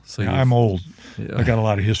 okay. So Yeah, I'm old. Yeah. I got a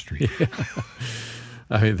lot of history.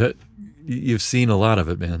 I mean, you've seen a lot of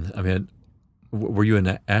it, man. I mean, were you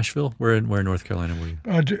in Asheville? Where in North Carolina were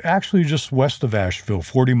you? Actually, just west of Asheville,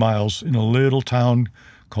 40 miles, in a little town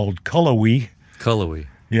called Cullowhee. Cullowhee.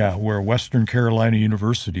 Yeah, where Western Carolina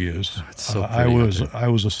University is. it's so I pretty was out there. I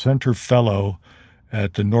was a center fellow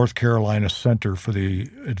at the North Carolina Center for the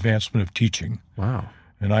Advancement of Teaching, Wow.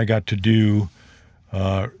 and I got to do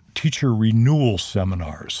teacher renewal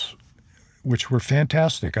seminars, which were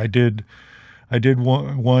fantastic. I did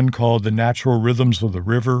one called The Natural Rhythms of the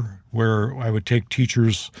River, where I would take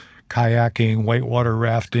teachers kayaking, whitewater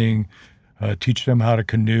rafting, teach them how to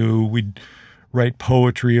canoe. We'd write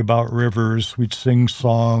poetry about rivers. We'd sing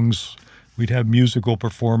songs. We'd have musical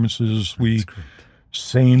performances. We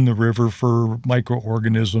seine the river for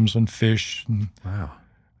microorganisms and fish. And, Wow.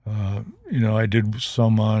 I did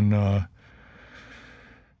some on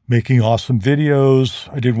making awesome videos.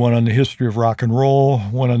 I did one on the history of rock and roll,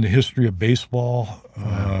 one on the history of baseball.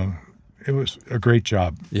 It was a great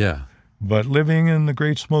job. Yeah, But living in the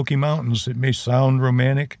Great Smoky Mountains, it may sound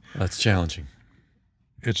romantic. that's challenging.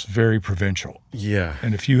 It's very provincial. Yeah.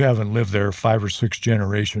 And if you haven't lived there 5 or 6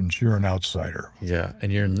 generations, you're an outsider. Yeah,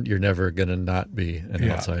 and you're never gonna not be an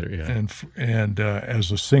outsider. Yeah, And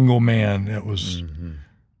as a single man, it was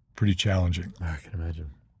pretty challenging. I can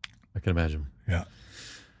imagine. Yeah.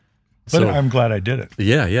 But I'm glad I did it.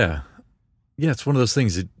 Yeah. It's one of those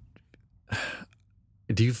things.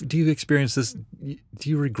 Do you experience this? Do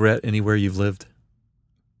you regret anywhere you've lived?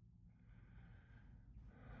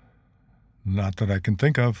 Not that I can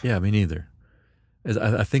think of. Yeah, me neither.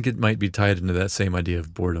 I think it might be tied into that same idea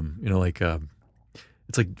of boredom.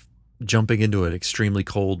 It's like jumping into an extremely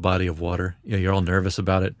cold body of water. You're all nervous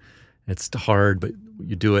about it. It's hard, but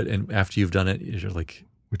you do it, and after you've done it, you're like,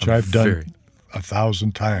 Which I've done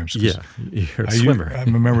 1,000 times. 'Cause yeah, you're a swimmer.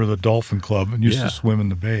 I'm a member of the Dolphin Club and used Yeah. to swim in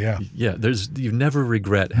the bay. Yeah. Yeah, you never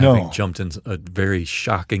regret having No. jumped in a very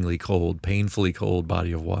shockingly cold, painfully cold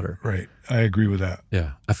body of water. Right. I agree with that.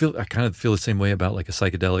 Yeah, I kind of feel the same way about like a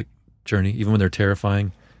psychedelic journey, even when they're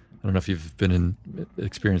terrifying. I don't know if you've been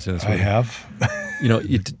experiencing this. I have. You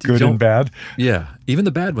Good don't, and bad. Yeah, even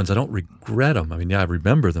the bad ones, I don't regret them. I mean, yeah, I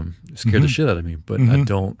remember them. It scared the shit out of me, but I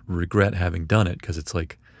don't regret having done it because it's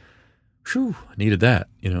like, whew, I needed that.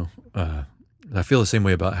 I feel the same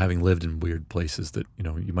way about having lived in weird places that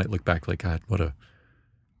you might look back like, God, what a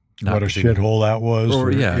shithole that was.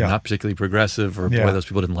 or not particularly progressive, or Yeah. boy, those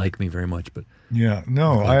people didn't like me very much. But Yeah.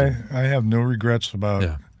 No, I have no regrets about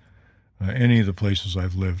yeah, any of the places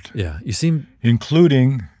I've lived, yeah, you seem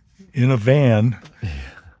including in a van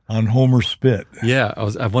on Homer Spit. yeah.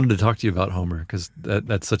 I wanted to talk to you about Homer because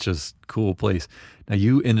that's such a cool place. Now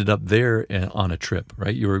you ended up there on a trip,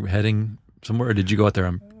 right? You were heading somewhere, or did you go out there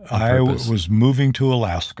on I purpose? was moving to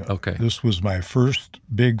Alaska. Okay. This was my first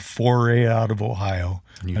big foray out of Ohio.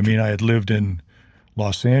 I had lived in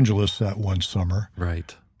Los Angeles that one summer,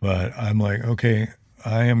 Right. but I'm like, okay,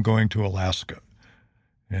 I am going to Alaska.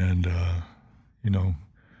 And,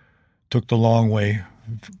 took the long way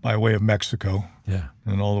by way of Mexico Yeah.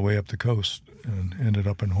 and all the way up the coast and ended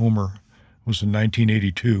up in Homer. It was in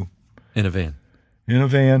 1982. In a van. In a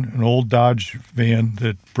van, an old Dodge van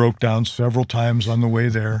that broke down several times on the way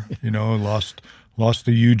there. Lost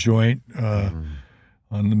the U-joint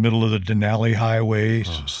on the middle of the Denali Highway,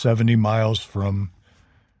 70 miles from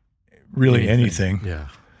really anything. Yeah.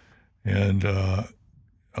 And I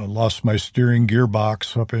lost my steering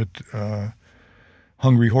gearbox up at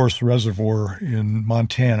Hungry Horse Reservoir in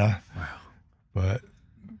Montana. Wow. But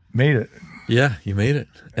made it. Yeah, you made it.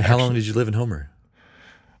 And how long did you live in Homer?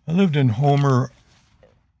 I lived in Homer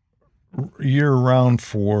year-round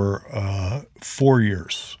for 4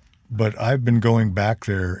 years, but I've been going back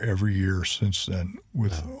there every year since then,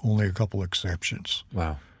 with only a couple exceptions.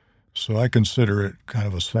 Wow. So I consider it kind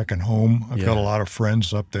of a second home. I've got a lot of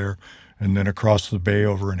friends up there, and then across the bay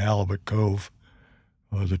over in Halibut Cove,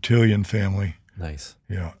 the Tillian family. Nice.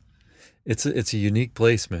 Yeah. It's a unique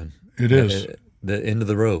place, man. It is. The end of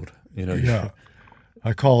the road, you know. Yeah.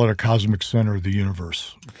 I call it a cosmic center of the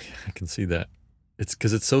universe. I can see that. It's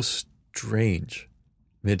because it's so strange.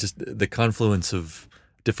 I mean, just the confluence of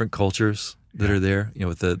different cultures that are there, you know,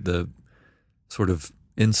 with the sort of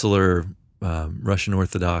insular Russian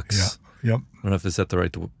Orthodox. Yeah. Yep. I don't know if is that the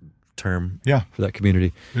right term for that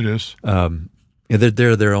community. It is.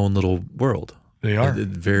 They're their own little world. They are.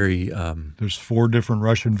 Very. There's 4 different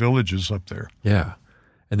Russian villages up there. Yeah.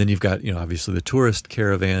 And then you've got, you know, obviously the tourist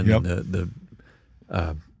caravan and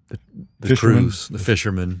the cruise, the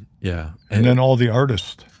fishermen. Yeah. And then all the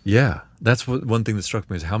artists. Yeah. That's one thing that struck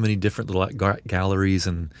me is how many different little galleries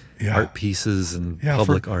and art pieces and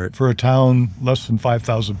public art. For a town less than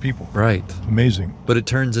 5,000 people. Right. Amazing. But it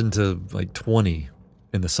turns into like 20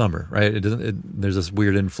 in the summer, right? It doesn't. There's this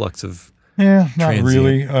weird influx of not transient.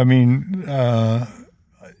 really. I mean,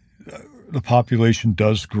 the population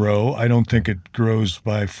does grow. I don't think it grows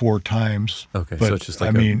by 4 times. Okay, but, so it's just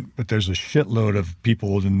like but there's a shitload of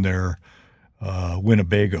people in their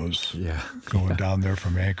Winnebagos going down there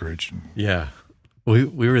from Anchorage. Yeah. We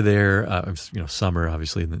were there, it was, you know, summer,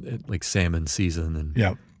 obviously, like salmon season,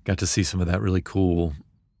 and got to see some of that really cool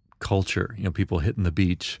culture. You know, people hitting the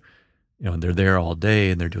beach, you know, and they're there all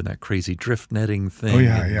day, and they're doing that crazy drift netting thing. Oh,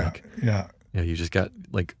 yeah, yeah. You just got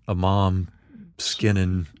like a mom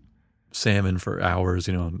skinning salmon for hours,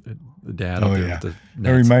 you know, and the dad up there with the nets.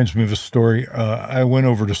 That reminds me of a story. I went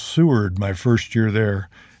over to Seward my first year there,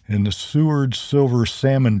 and the Seward Silver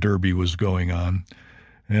Salmon Derby was going on.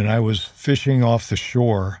 And I was fishing off the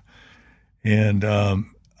shore, and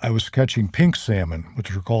I was catching pink salmon,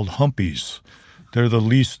 which are called humpies. They're the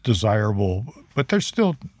least desirable, but they're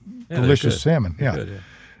still delicious salmon. They're good, yeah.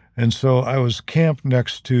 And so I was camped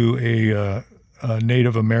next to a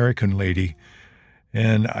Native American lady,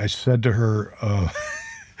 and I said to her,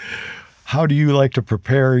 how do you like to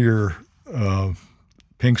prepare your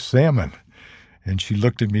pink salmon? And she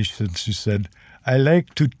looked at me, she said, I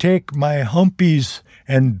like to take my humpies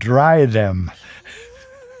and dry them.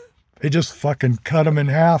 They just fucking cut them in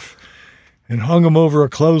half and hung them over a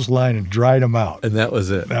clothesline and dried them out. And that was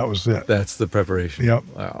it. That was it. That's the preparation. Yep.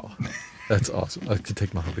 Wow. That's awesome. I like to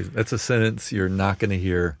take my humpies. That's a sentence you're not going to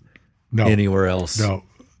hear anywhere else. No.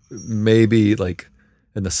 Maybe like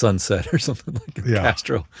in the Sunset or something like in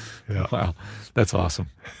Castro. Yeah. Wow. That's awesome.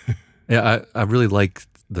 Yeah, I really like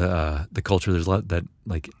the culture. There's a lot that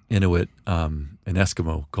like Inuit and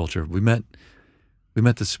Eskimo culture. We met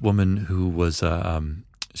this woman who was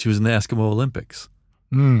she was in the Eskimo Olympics.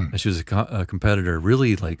 And she was a competitor,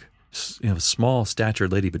 really like, you know, small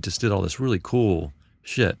statured lady, but just did all this really cool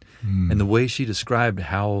shit. And the way she described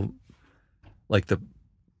how like the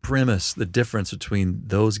premise, the difference between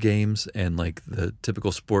those games and like the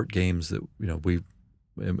typical sport games that, you know, we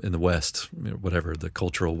in the West, you know, whatever, the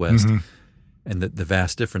cultural West, and the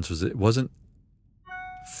vast difference was it wasn't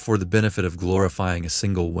for the benefit of glorifying a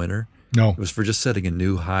single winner. No. It was for just setting a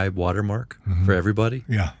new high watermark for everybody.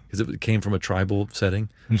 Yeah. Because it came from a tribal setting.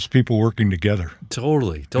 And it's people working together.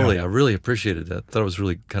 Totally. Yeah. I really appreciated that. I thought it was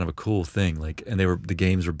really kind of a cool thing. Like, and the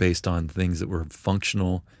games were based on things that were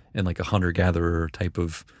functional and like a hunter-gatherer type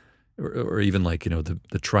of, or even like, you know,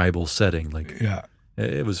 the tribal setting. Like,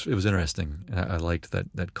 it was interesting. I liked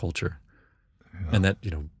that culture, and that,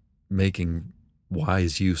 you know, making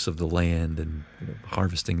wise use of the land and, you know,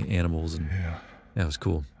 harvesting animals, and it was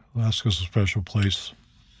cool. Alaska's a special place.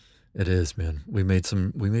 It is, man. We made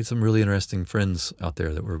some really interesting friends out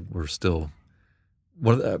there that were still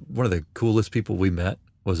one of the coolest people we met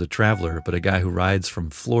was a traveler, but a guy who rides from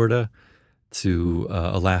Florida to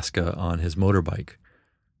Alaska on his motorbike.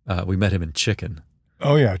 We met him in Chicken.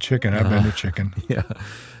 Oh yeah, Chicken. I've been to Chicken. Yeah,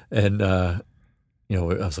 and you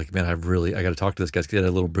know, I was like, man, I got to talk to this guy. 'Cause he had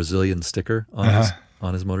a little Brazilian sticker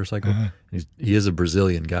on his motorcycle. He is a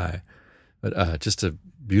Brazilian guy, but just a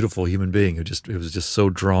beautiful human being who was just so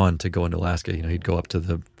drawn to go into Alaska. You know, he'd go up to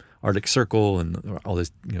the Arctic Circle and all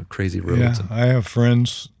these, you know, crazy roads. Yeah, I have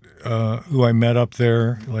friends who I met up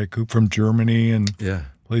there, like from Germany and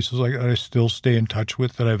places like that I still stay in touch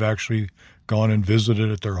with, that I've actually gone and visited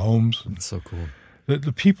at their homes. It's so cool.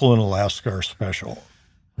 The people in Alaska are special.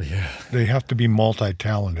 Yeah. They have to be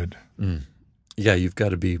multi-talented. Yeah, you've got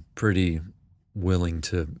to be pretty willing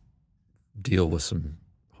to deal with some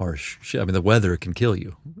harsh shit. I mean, the weather can kill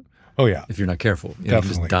you Oh yeah. if you're not careful. You can just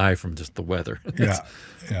Definitely. die from just the weather. Yeah.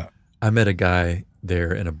 Yeah. I met a guy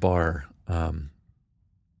there in a bar.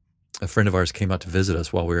 A friend of ours came out to visit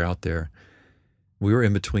us while we were out there. We were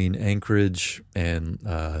in between Anchorage and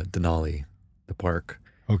Denali, the park.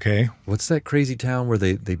 Okay. What's that crazy town where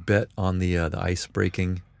they bet on the ice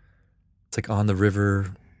breaking? It's like on the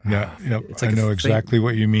river. Yeah. Yep. It's like I a know faint- exactly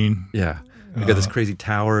what you mean. Yeah. You got this crazy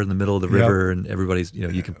tower in the middle of the Yep. river, and everybody's,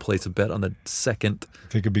 you can place a bet on the second. I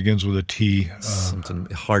think it begins with a T. Something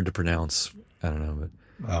hard to pronounce. I don't know, but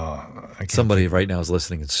I can't somebody right now is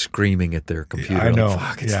listening and screaming at their computer. I know. Like,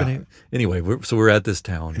 fuck, it's Yeah. the name. Anyway, we're at this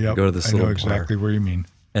town. Yep. We go to this I know little exactly bar, where you mean.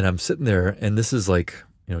 and I'm sitting there, and this is like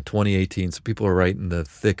 2018, so people are right in the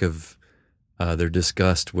thick of their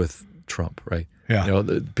disgust with Trump, right? Yeah.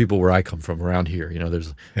 The people where I come from, around here,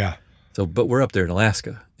 there's Yeah. so, but we're up there in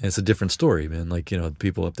Alaska, and it's a different story, man. Like,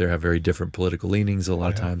 people up there have very different political leanings a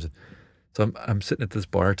lot of times. So I'm sitting at this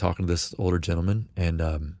bar talking to this older gentleman, and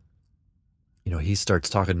he starts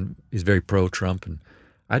talking. He's very pro-Trump, and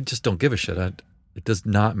I just don't give a shit. It does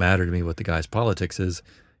not matter to me what the guy's politics is.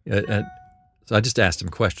 So I just asked him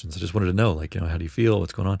questions. I just wanted to know, like, how do you feel?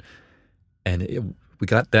 What's going on? And we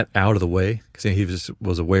got that out of the way because he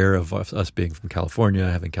was aware of us being from California,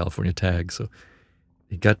 having California tags. So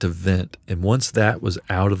he got to vent. And once that was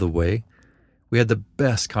out of the way, we had the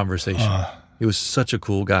best conversation. He was such a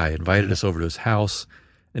cool guy. Invited us over to his house,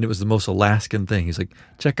 and it was the most Alaskan thing. He's like,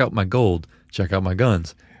 check out my gold, check out my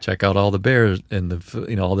guns, check out all the bears and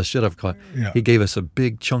all the shit I've caught. Yeah. He gave us a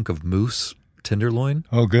big chunk of moose tenderloin.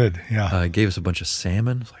 Oh, good. Yeah. Gave us a bunch of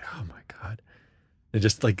salmon. I was like, oh my God. And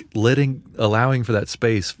just like allowing for that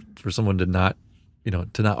space for someone to not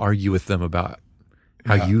argue with them about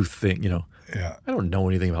how you think, Yeah. I don't know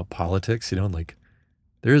anything about politics, like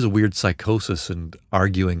there is a weird psychosis in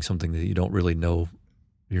arguing something that you don't really know,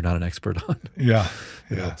 you're not an expert on. Yeah.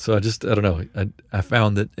 You know? Yeah. So I don't know. I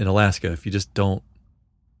found that in Alaska, if you just don't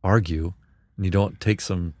argue and you don't take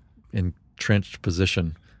some entrenched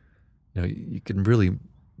position, you can really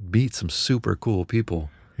meet some super cool people,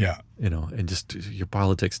 Yeah. and just your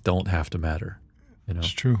politics don't have to matter, It's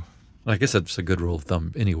true. I guess that's a good rule of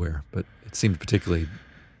thumb anywhere, but it seemed particularly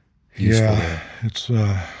useful Yeah. there. It's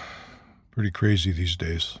pretty crazy these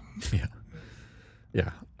days. Yeah.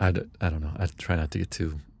 I don't know. I try not to get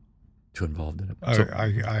too involved in it. So,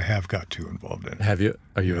 I have got too involved in it.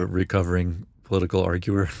 are you a recovering political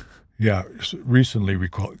arguer? Yeah. Recently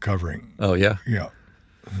recovering. Oh yeah. Yeah.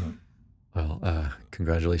 Well,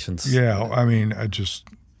 congratulations. Yeah. I mean, I just.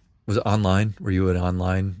 Was it online? Were you an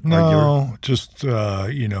online arguer? No, just,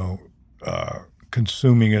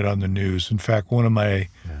 consuming it on the news. In fact, one of my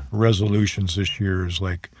resolutions this year is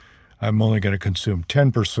like, I'm only going to consume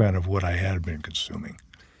 10% of what I had been consuming.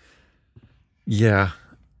 Yeah.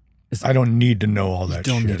 I don't need to know all that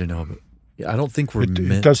You don't shit. need to know, but I don't think we're It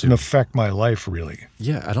meant doesn't to. affect my life, really.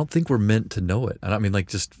 Yeah, I don't think we're meant to know it. I mean, like,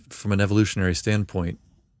 just from an evolutionary standpoint,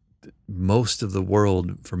 most of the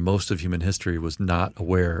world, for most of human history, was not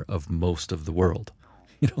aware of most of the world.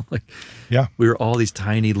 Yeah. We were all these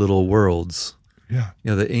tiny little worlds. Yeah.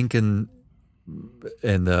 The Incan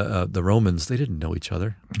and the Romans, they didn't know each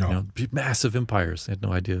other. No. Massive empires. They had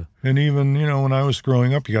no idea. And even, when I was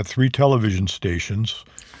growing up, you got 3 television stations.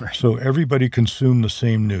 Right. So everybody consumed the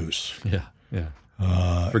same news. Yeah.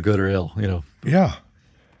 For good or ill, Yeah.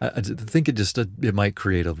 I think it might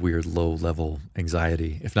create a weird low-level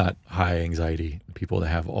anxiety, if not high anxiety, people that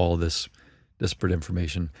have all this disparate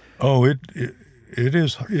information. Oh, it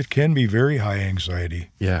is. It can be very high anxiety.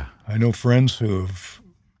 Yeah. I know friends who have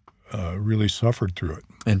really suffered through it.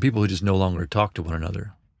 And people who just no longer talk to one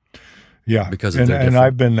another. Yeah. Because of and, their and different-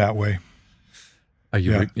 I've been that way. Are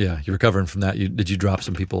you? Yeah. You're recovering from that. Did you drop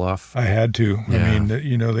some people off? I had to. Yeah. I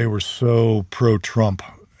mean, they were so pro-Trump,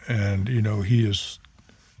 and he is,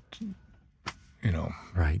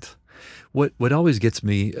 Right. What always gets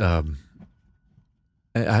me,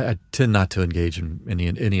 I tend not to engage in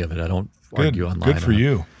any of it. I don't argue online. Good for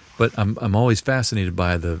you. But I'm always fascinated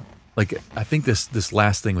by I think this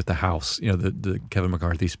last thing with the House, the Kevin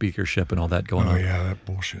McCarthy speakership and all that going Oh on. yeah, that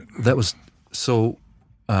bullshit. That was so.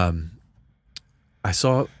 I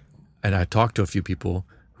saw, and I talked to a few people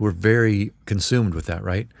who were very consumed with that,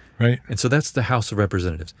 right? Right. And so that's the House of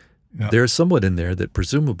Representatives. Yeah. There's someone in there that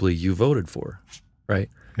presumably you voted for, right?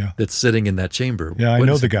 Yeah. That's sitting in that chamber. Yeah, I What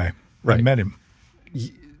know is the it? guy. Right. I met him.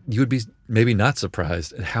 You would be maybe not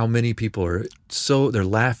surprised at how many people they're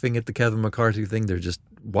laughing at the Kevin McCarthy thing. They're just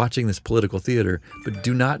watching this political theater, but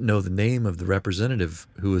do not know the name of the representative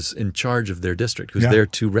who is in charge of their district, who's Yeah. there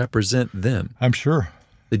to represent them. I'm sure.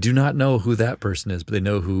 They do not know who that person is, but they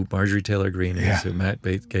know who Marjorie Taylor Greene is, Yeah. who Matt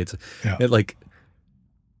Gaetz. Yeah.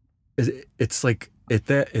 It's like at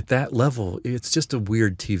that level, it's just a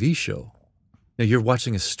weird TV show. Now, you're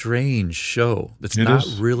watching a strange show that's It not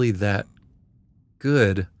is. really that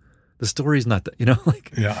good. The story's not that,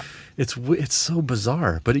 Yeah. it's so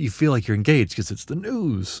bizarre, but you feel like you're engaged because it's the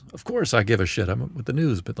news. Of course, I give a shit. I'm with the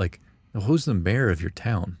news, but who's the mayor of your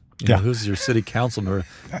town? Yeah. Who's your city council member?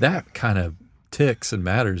 That kind of ticks and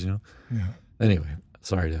matters, Yeah. Anyway,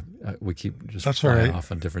 sorry we keep just That's all flying right.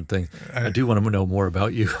 off on different things. I do want to know more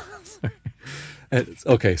about you.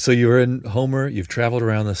 Okay, so you were in Homer. You've traveled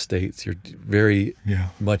around the states. You're very Yeah.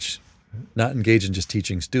 much not engaged in just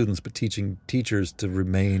teaching students, but teaching teachers to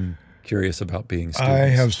remain curious about being students. I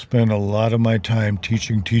have spent a lot of my time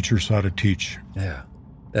teaching teachers how to teach. Yeah,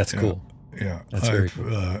 that's cool. Yeah. That's very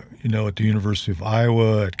At the University of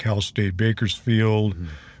Iowa, at Cal State Bakersfield,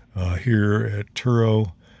 here at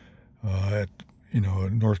Turo, at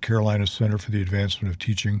North Carolina Center for the Advancement of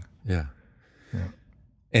Teaching. Yeah. Yeah.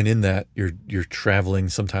 And in that, you're traveling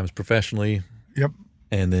sometimes professionally, Yep.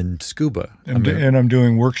 and then scuba. And I'm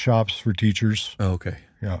doing workshops for teachers. Oh, okay.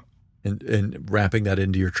 Yeah. And wrapping that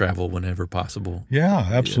into your travel whenever possible. Yeah,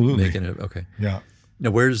 absolutely. Making it okay. Yeah. Now,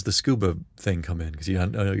 where does the scuba thing come in? Because I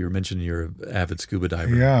know you were mentioning you're an avid scuba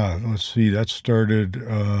diver. Yeah. Let's see. That started,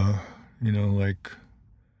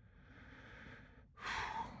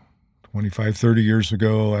 25, 30 years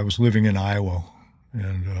ago. I was living in Iowa.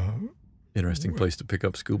 And Interesting place to pick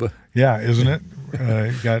up scuba. yeah, isn't it?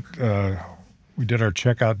 We did our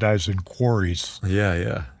checkout dives in quarries,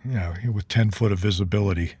 Yeah. with 10 foot of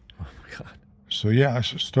visibility. Oh my God. So yeah, I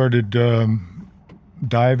started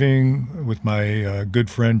diving with my good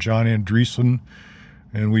friend John Andreessen,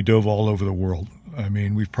 and we dove all over the world. I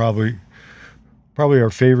mean, we've probably our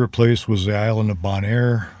favorite place was the island of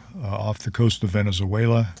Bonaire, off the coast of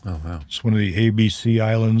Venezuela. Oh wow. It's one of the ABC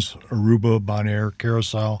islands: Aruba, Bonaire,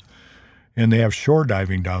 Curacao, and they have shore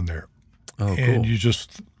diving down there. Oh, cool. And you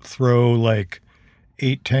just throw like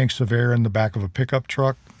 8 tanks of air in the back of a pickup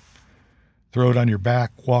truck, throw it on your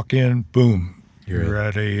back, walk in, boom. You're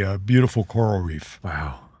at a beautiful coral reef.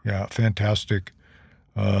 Wow. Yeah, fantastic.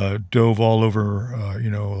 Dove all over,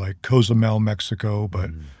 like Cozumel, Mexico, but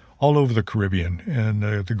all over the Caribbean and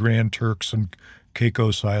the Grand Turks and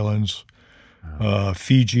Caicos Islands,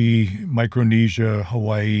 Fiji, Micronesia,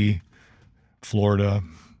 Hawaii, Florida.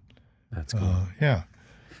 That's cool. Yeah.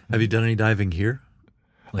 Have you done any diving here?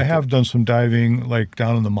 I have done some diving, like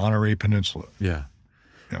down in the Monterey Peninsula. Yeah.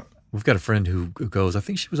 Yeah. We've got a friend who goes, I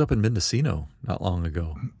think she was up in Mendocino not long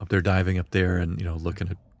ago, up there diving up there and, looking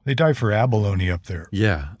at. They dive for abalone up there.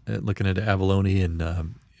 Yeah. Looking at abalone and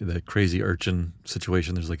the crazy urchin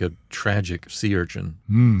situation. There's like a tragic sea urchin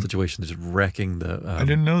situation that's wrecking the. I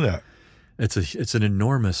didn't know that. It's an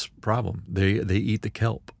enormous problem. They eat the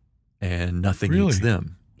kelp and nothing Really? eats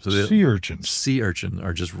them. So Sea urchins. sea urchin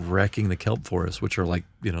are just wrecking the kelp forests, which are like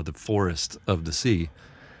the forest of the sea,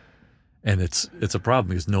 and it's a problem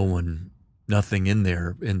because nothing in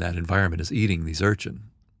there in that environment is eating these urchin.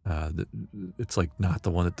 It's like not the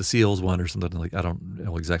one that the seals want or something like. I don't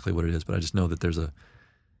know exactly what it is, but I just know that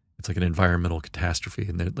it's like an environmental catastrophe,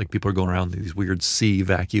 and like people are going around these weird sea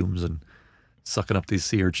vacuums and sucking up these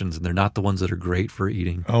sea urchins, and they're not the ones that are great for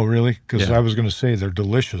eating. Oh, really? Because Yeah. I was going to say they're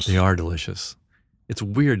delicious. They are delicious. It's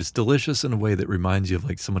weird. It's delicious in a way that reminds you of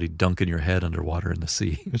like somebody dunking your head underwater in the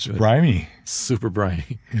sea. It's briny. Super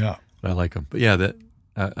briny. Yeah. I like them. But yeah,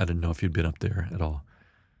 I didn't know if you'd been up there at all.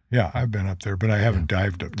 Yeah, I've been up there, but I haven't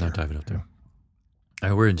dived up there. Not diving up there.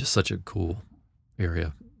 We're in just such a cool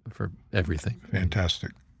area for everything.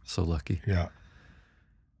 Fantastic. So lucky. Yeah.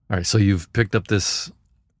 All right. So you've picked up this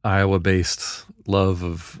Iowa-based love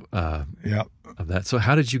of Yeah. of that. So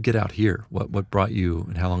how did you get out here? What brought you,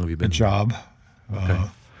 and how long have you A been? job. Okay.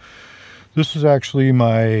 This is actually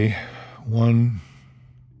my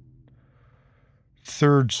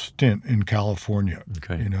third stint in California.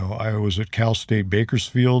 Okay. I was at Cal State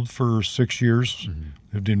Bakersfield for 6 years.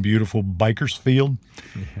 Lived in beautiful Bakersfield.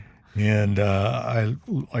 And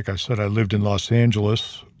like I said, I lived in Los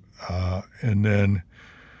Angeles. And then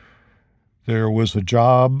there was a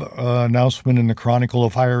job announcement in the Chronicle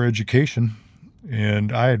of Higher Education.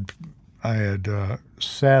 And I had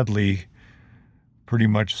sadly pretty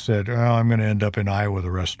much said, I'm going to end up in Iowa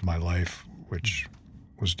the rest of my life, which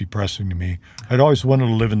was depressing to me. I'd always wanted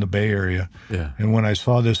to live in the Bay Area. Yeah. And when I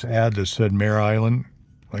saw this ad that said Mare Island,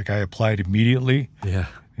 like I applied immediately. Yeah.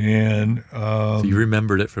 And So you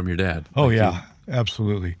remembered it from your dad. oh Like yeah,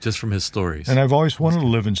 absolutely. just from his stories. And I've always wanted to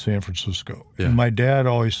live in San Francisco. Yeah. And my dad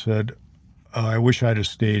always said, I wish I'd have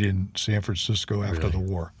stayed in San Francisco after Really? the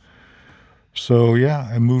war. So, yeah,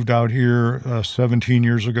 I moved out here 17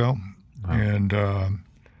 years ago and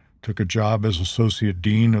took a job as Associate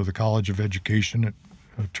Dean of the College of Education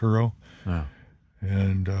at Truro. Wow.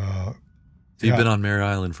 And So you've been on Mare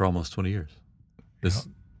Island for almost 20 years.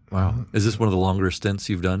 Wow. Is this one of the longer stints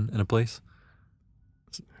you've done in a place?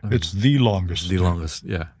 It's the longest. The longest,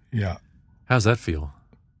 yeah. Yeah. How's that feel?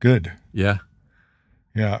 Good. Yeah.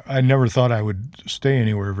 Yeah. I never thought I would stay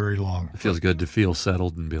anywhere very long. It feels good to feel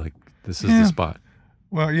settled and be like, this is the spot.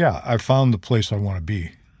 Well, yeah, I found the place I want to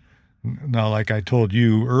be. Now, like I told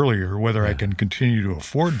you earlier, whether I can continue to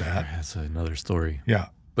afford that. That's another story. Yeah.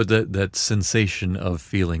 But that sensation of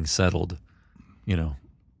feeling settled,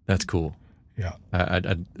 that's cool. Yeah.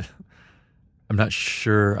 I'm not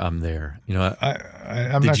sure I'm there.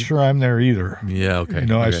 I'm not sure I'm there either. Yeah, okay.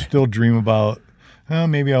 I okay. still dream about,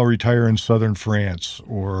 maybe I'll retire in southern France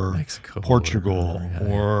or Mexico Portugal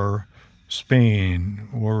or Spain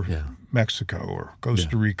or Yeah. Mexico or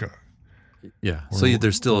Costa Rica. Yeah. Or So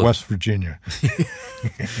there's still West Virginia.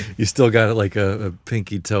 you still got like a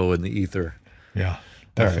pinky toe in the ether. Yeah. All right.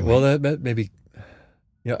 Definitely. Well, that maybe.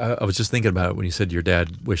 I was just thinking about it when you said your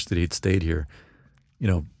dad wished that he'd stayed here.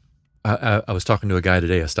 I was talking to a guy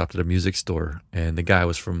today. I stopped at a music store, and the guy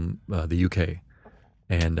was from the UK,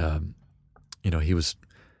 and he was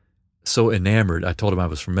so enamored. I told him I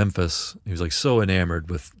was from Memphis. He was like so enamored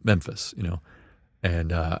with Memphis,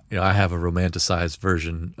 and I have a romanticized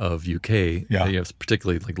version of UK. Yeah.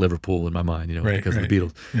 Particularly like Liverpool in my mind, because of the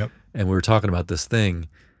Beatles. Yep. And we were talking about this thing,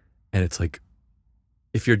 and it's like,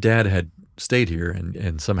 if your dad had stayed here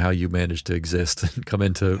and somehow you managed to exist and come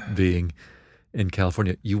into being in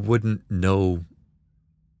California, you wouldn't know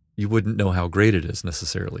how great it is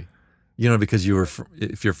necessarily, because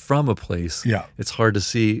if you're from a place, it's hard to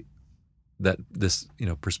see that this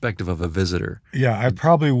perspective of a visitor. Yeah, I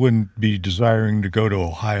probably wouldn't be desiring to go to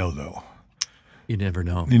Ohio though. You never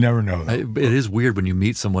know. You never know. It is weird when you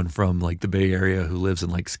meet someone from like the Bay Area who lives in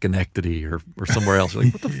like Schenectady or somewhere else. You're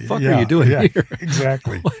like, what the fuck are you doing here?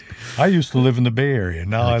 Exactly. I used to live in the Bay Area.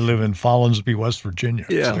 Now I live in Follinsby, West Virginia.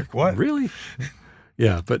 Yeah. It's like, what? Really?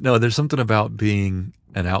 Yeah. But no, there's something about being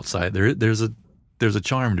an outsider. There's a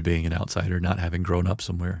charm to being an outsider, not having grown up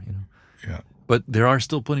somewhere, Yeah. But there are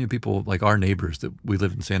still plenty of people like our neighbors that we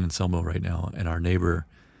live in San Anselmo right now, and our neighbor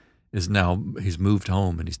he's moved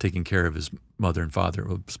home and he's taking care of his mother and father,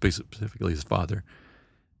 well, specifically his father.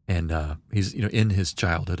 And he's, in his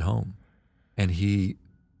childhood home. And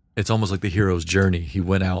it's almost like the hero's journey. He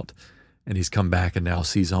went out and he's come back and now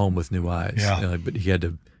sees home with new eyes. Yeah. But he had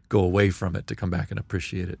to go away from it to come back and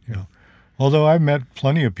appreciate it. Yeah. Although I've met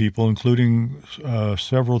plenty of people, including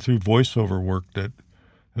several through voiceover work, that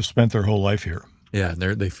have spent their whole life here. Yeah. And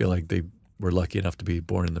they feel like they were lucky enough to be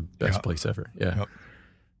born in the best place ever. Yeah. Yep.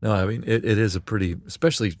 No, I mean, it is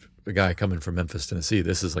especially a guy coming from Memphis, Tennessee,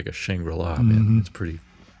 this is like a Shangri-La, man. It's pretty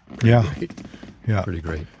great. Yeah. Pretty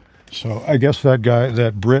great. So I guess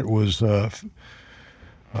that Brit was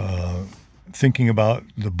thinking about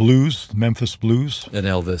the blues, Memphis blues. And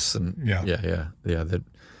Elvis. And Yeah. That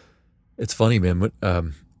it's funny, man.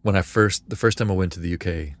 When the first time I went to the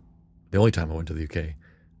UK, the only time I went to the UK,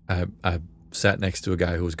 I sat next to a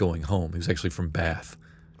guy who was going home. He was actually from Bath.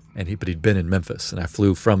 But he'd been in Memphis, and I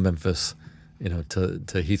flew from Memphis, to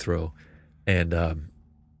Heathrow, and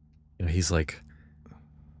he's like,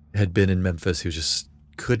 had been in Memphis. He was just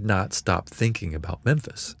could not stop thinking about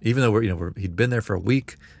Memphis, even though he'd been there for a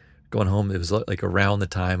week. Going home, it was like around the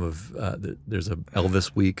time of there's a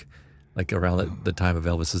Elvis week, like around the time of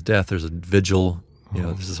Elvis's death. There's a vigil,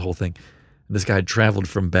 there's this whole thing. And this guy had traveled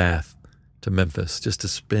from Bath to Memphis just to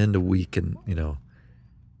spend a week and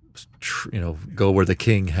go where the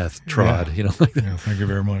king hath trod, like that. Yeah, thank you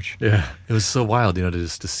very much. Yeah. It was so wild,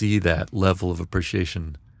 to see that level of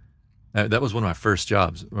appreciation. That was one of my first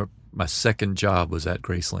jobs. My second job was at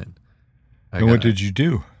Graceland. And what did you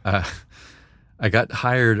do? I got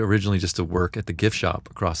hired originally just to work at the gift shop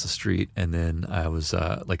across the street, and then I was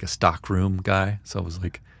like a stockroom guy. So I was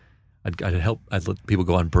like, I'd let people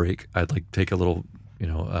go on break. I'd like take a little,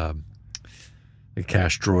 a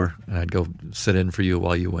cash drawer, and I'd go sit in for you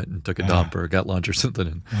while you went and took a dump or got lunch or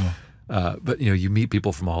something. And, but you meet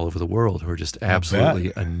people from all over the world who are just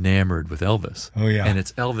absolutely enamored with Elvis. Oh yeah, and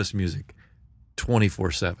it's Elvis music,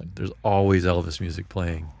 24/7. There's always Elvis music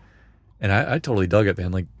playing, and I totally dug it,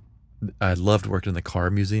 man. Like I loved working in the car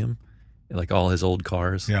museum, and like all his old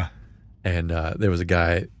cars. Yeah, and there was a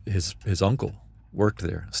guy, his uncle worked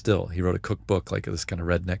there. Still, he wrote a cookbook, like this kind of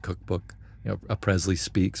redneck cookbook. A Presley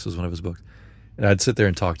Speaks was one of his books. And I'd sit there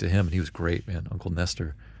and talk to him, and he was great, man. Uncle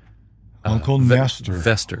Nestor. Uncle Nestor.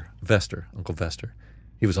 Uncle Vester.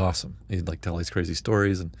 He was awesome. He'd like tell these crazy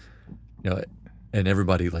stories, and and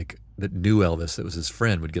everybody like that knew Elvis, that was his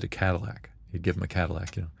friend, would get a Cadillac. He'd give him a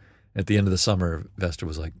Cadillac. At the end of the summer, Vester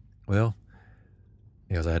was like, "Well,"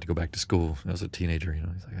 he goes, "I had to go back to school. I was a teenager. He's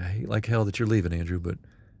like, I hate like hell that you're leaving, Andrew, but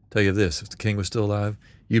tell you this: if the king was still alive,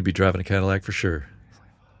 you'd be driving a Cadillac for sure."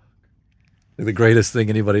 The greatest thing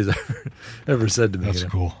anybody's ever said to me. That's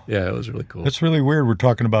cool. Yeah, it was really cool. That's really weird. We're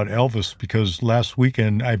talking about Elvis because last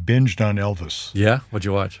weekend I binged on Elvis. Yeah? What'd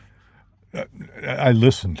you watch? I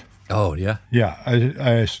listened. Oh, yeah? Yeah,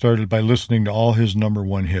 I started by listening to all his number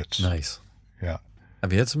one hits. Nice. Yeah. I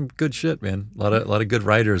mean, he had some good shit, man. A lot of good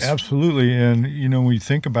writers. Absolutely. And, when you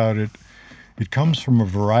think about it, it comes from a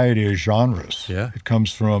variety of genres. Yeah. It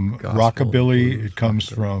comes from Gospel, rockabilly. blues, It comes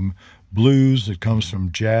from blues. It comes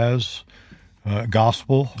from jazz,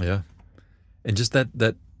 gospel. Yeah. And just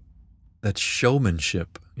that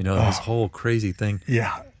showmanship, his whole crazy thing.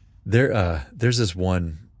 Yeah. There's this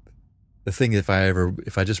one, the thing if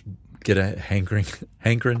I just get a hankering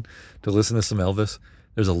to listen to some Elvis,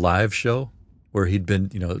 there's a live show where he'd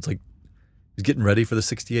been, it's like he's getting ready for the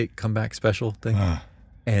 68 comeback special thing.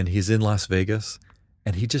 And he's in Las Vegas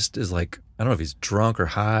and he just is like, I don't know if he's drunk or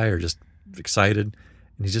high or just excited,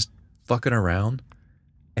 and he's just fucking around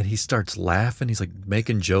and he starts laughing. He's like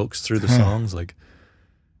making jokes through the songs like,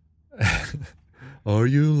 "Are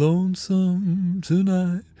you lonesome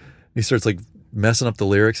tonight?" He starts like messing up the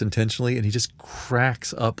lyrics intentionally, and he just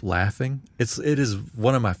cracks up laughing. It is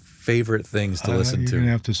one of my favorite things to listen to. You're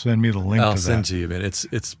gonna have to send me the link. I'll to send that. to you, man.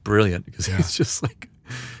 It's brilliant because he's just like,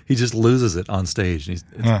 he just loses it on stage. And it's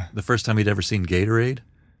the first time he'd ever seen Gatorade.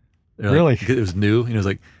 Really? It was new. He was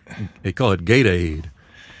like, they call it Gatorade.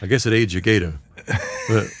 I guess it aids your gator,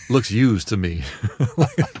 but it looks used to me.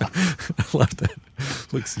 I love that.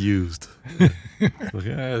 Looks used.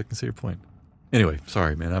 Okay, I can see your point. Anyway,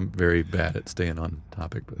 sorry, man. I'm very bad at staying on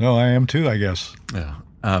topic. But No, I am too, I guess. yeah.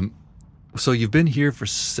 So you've been here for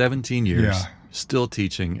 17 years, Yeah. still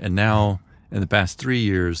teaching, and now in the past 3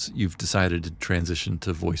 years, you've decided to transition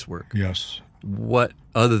to voice work. Yes. What,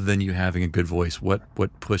 other than you having a good voice, what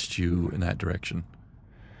pushed you in that direction?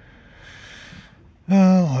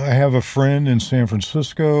 I have a friend in San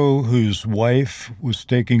Francisco whose wife was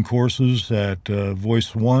taking courses at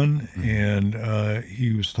Voice One, and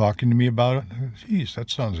he was talking to me about it. Geez, that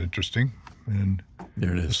sounds interesting. And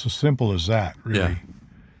There it is. it's as simple as that, really. Yeah.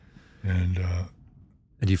 And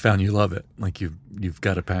And you found you love it. Like you've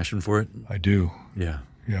got a passion for it. I do. Yeah.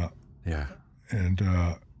 Yeah. Yeah. And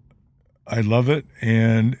I love it,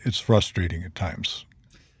 and it's frustrating at times.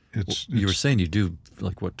 You were saying you do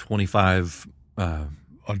like what, 25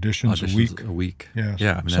 auditions a week. Yeah. Yeah.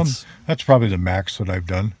 Yeah. I mean, That's probably the max that I've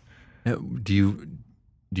done. do you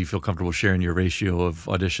feel comfortable sharing your ratio of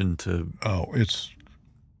audition to? Oh, it's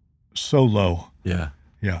so low. Yeah.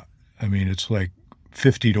 Yeah. I mean, it's like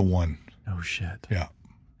 50-1. Oh shit. Yeah.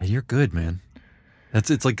 And you're good, man.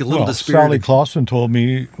 It's like a little Well, dispiriting. Sally Clausen told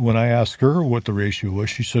me when I asked her what the ratio was,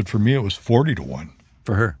 she said for me it was 40-1.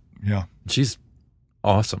 For her. Yeah. She's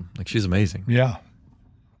awesome. Like she's amazing. Yeah.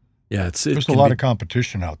 Yeah. There's a lot of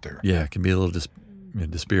competition out there. Yeah. It can be a little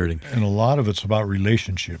dispiriting. And a lot of it's about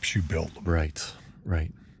relationships you build. Right.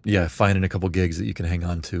 Right. Yeah. Finding a couple gigs that you can hang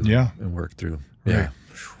on to. Yeah. And work through. Right.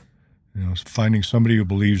 Yeah. Finding somebody who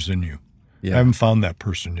believes in you. Yeah. I haven't found that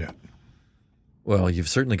person yet. Well, you've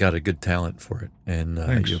certainly got a good talent for it, and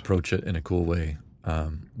Thanks. you approach it in a cool way.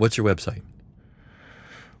 What's your website?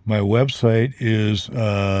 My website is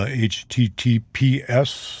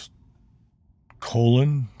https:// All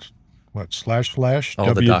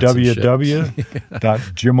the dots and shit.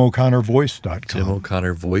 www.jimoconnorvoice.com.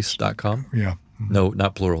 JimO'ConnorVoice.com? Yeah. No,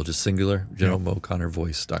 not plural, just singular.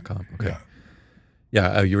 JimO'ConnorVoice.com. Okay. Yeah.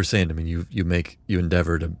 Yeah, you were saying, I mean, you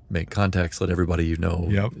endeavor to make contacts, let everybody you know,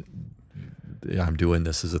 Yep. I'm doing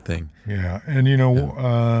this as a thing. Yeah. And,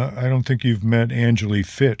 I don't think you've met Angeli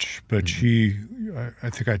Fitch, but I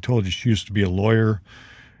think I told you she used to be a lawyer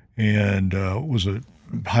and was a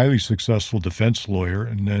highly successful defense lawyer,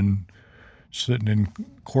 and then sitting in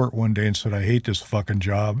court one day and said, I hate this fucking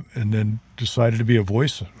job, and then decided to be a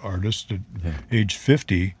voice artist at age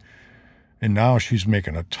 50. And now she's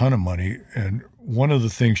making a ton of money. And one of the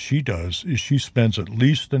things she does is she spends at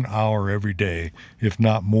least an hour every day, if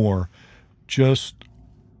not more, just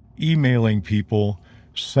emailing people,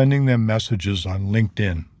 sending them messages on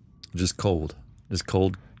LinkedIn. Just cold.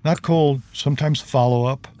 Not cold, sometimes follow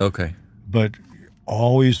up, Okay. but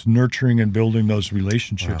always nurturing and building those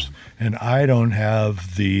relationships. Wow. And I don't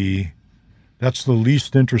have that's the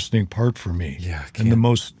least interesting part for me. Yeah, and the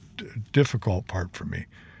most difficult part for me.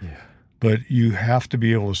 Yeah. But you have to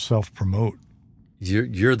be able to self-promote.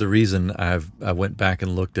 You're the reason I went back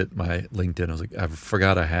and looked at my LinkedIn. I was like, I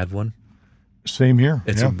forgot I had one. Same here.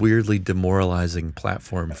 It's yeah. a weirdly demoralizing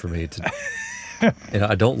platform for me to.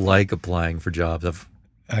 I don't like applying for jobs.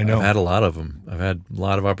 I know. I've had a lot of them. I've had a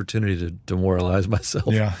lot of opportunity to demoralize myself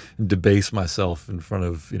and debase myself in front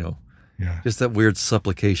of, just that weird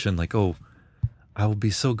supplication, like, oh, I will be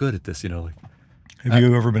so good at this, like. Have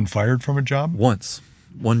you ever been fired from a job? Once.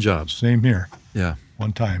 One job. Same here. Yeah.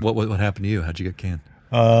 One time. What happened to you? How'd you get canned?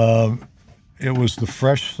 It was the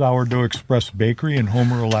Fresh Sourdough Express Bakery in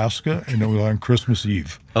Homer, Alaska, and it was on Christmas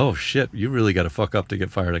Eve. Oh, shit. You really got to fuck up to get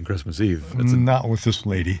fired on Christmas Eve. Not with this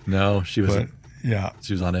lady. No, she was... Yeah.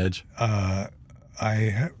 She was on edge.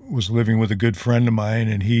 I was living with a good friend of mine,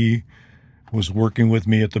 and he was working with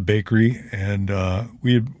me at the bakery, and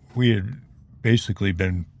we had basically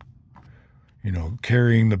been,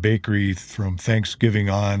 carrying the bakery from Thanksgiving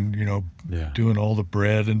on, doing all the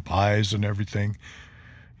bread and pies and everything.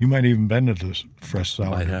 You might have even been to the Fresh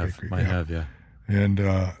Sourdough Bakery. Might have, yeah. And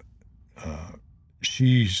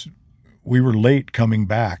we were late coming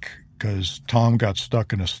back because Tom got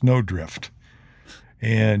stuck in a snowdrift.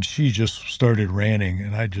 And she just started ranting,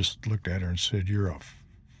 and I just looked at her and said, "You're a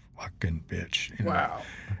fucking bitch." Wow.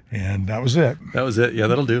 And that was it. That was it. Yeah,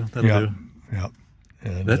 that'll do. That'll do. Yeah.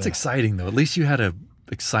 And, that's exciting, though. At least you had a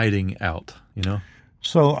exciting out,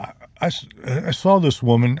 So I saw this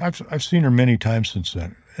woman. I've seen her many times since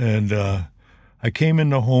then. And I came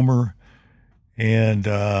into Homer, and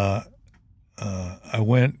I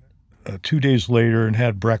went 2 days later and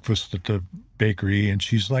had breakfast at the bakery, and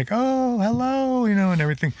she's like, "Oh, hello," and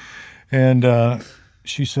everything. And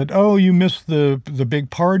she said, "Oh, you missed the big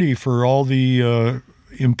party for all the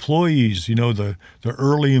employees, the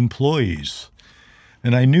early employees."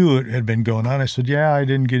 And I knew it had been going on. I said, "Yeah, I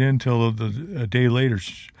didn't get in till a day later."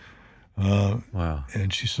 Wow.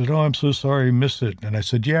 And she said, "Oh, I'm so sorry I missed it." And I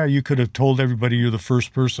said, "Yeah, you could have told everybody you're the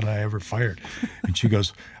first person I ever fired." And she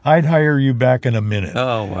goes, "I'd hire you back in a minute."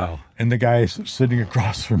 Oh, wow. And the guy sitting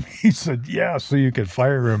across from me said, "Yeah, so you could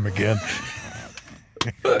fire him again."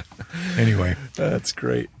 Anyway. That's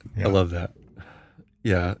great. Yeah. I love that.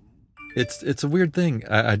 Yeah. It's a weird thing.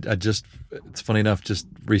 I just, it's funny enough, just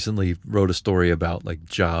recently wrote a story about like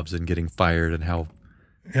jobs and getting fired and how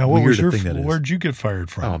what was thing that is. Where'd you get fired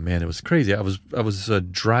from? Oh man, it was crazy. I was a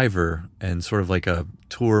driver and sort of like a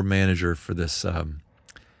tour manager for this.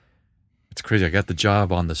 It's crazy. I got the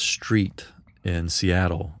job on the street in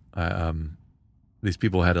Seattle. These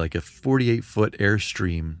people had like a 48-foot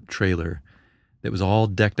Airstream trailer that was all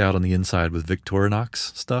decked out on the inside with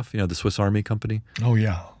Victorinox stuff. The Swiss Army company. Oh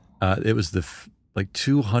yeah. It was the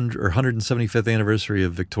 200 or 175th anniversary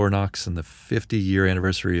of Victorinox and the 50-year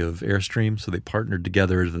anniversary of Airstream. So they partnered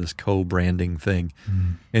together to this co-branding thing.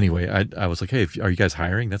 Mm. Anyway, I was like, "Hey, are you guys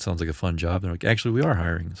hiring? That sounds like a fun job." They're like, "Actually, we are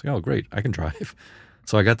hiring." It's like, "Oh, great. I can drive."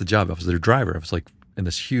 So I got the job. I was their driver. I was like in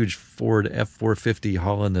this huge Ford F-450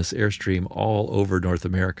 hauling this Airstream all over North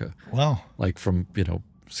America. Wow. Like from,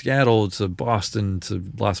 Seattle to Boston to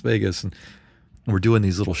Las Vegas. And we're doing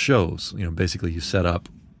these little shows. Basically you set up,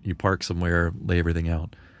 you park somewhere, lay everything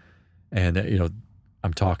out. And,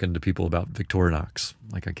 I'm talking to people about Victorinox.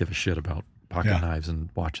 Like I give a shit about pocket knives and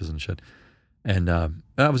watches and shit. And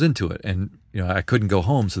I was into it. And, I couldn't go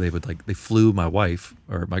home. So they flew my wife,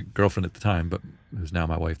 or my girlfriend at the time, but who's now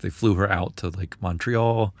my wife, they flew her out to like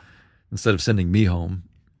Montreal instead of sending me home.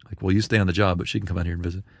 Like, well, you stay on the job, but she can come out here and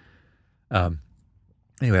visit.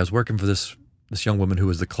 Anyway, I was working for this young woman who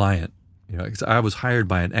was the client. 'Cause I was hired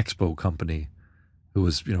by an expo company who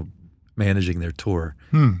was, managing their tour.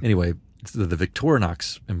 Anyway, the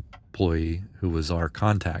Victorinox employee who was our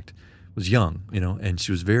contact was young, and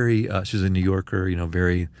she was very, she was a New Yorker,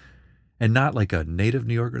 very, and not like a native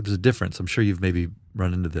New Yorker. There's a difference. I'm sure you've maybe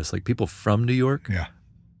run into this. Like people from New York,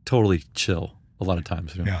 totally chill a lot of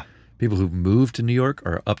times. Yeah. People who moved to New York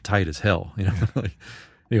are uptight as hell.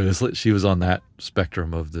 She was on that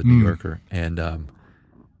spectrum of the New Yorker, and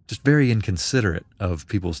just very inconsiderate of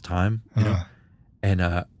people's time. And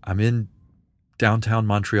I'm in downtown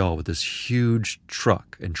Montreal with this huge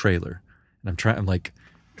truck and trailer, and I'm like,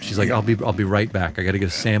 she's like, I'll be right back. I got to get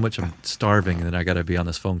a sandwich. I'm starving, and then I got to be on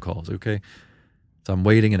this phone call. It's okay. So I'm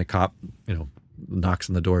waiting, and a cop, knocks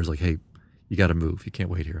on the door. Is like, "Hey, you got to move. You can't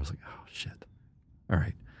wait here." I was like, "Oh shit." All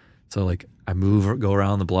right. So like I go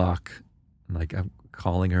around the block, and like I'm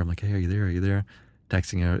calling her. I'm like, "Hey, are you there? Are you there?"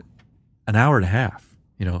 Texting her. An hour and a half.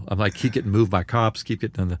 I'm like, keep getting moved by cops. Keep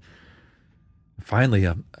getting on the. Finally,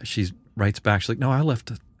 she writes back. She's like, "No, I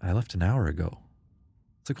left an hour ago."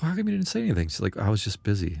 It's like, "Well, how come you didn't say anything?" She's like, "I was just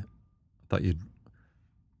busy. I thought you'd."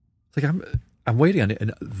 It's like I'm waiting on it,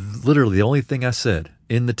 and literally the only thing I said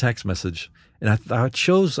in the text message, and I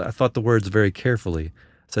thought the words very carefully.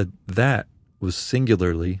 I said that was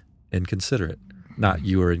singularly inconsiderate. Not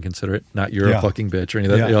you are inconsiderate, not you're a Yeah. fucking bitch or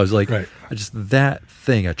anything. Yeah. You know, I was like, Right. I just, that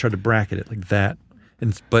thing, I tried to bracket it like that.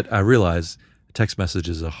 But I realized text message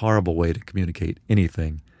is a horrible way to communicate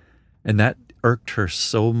anything. And that irked her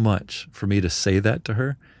so much for me to say that to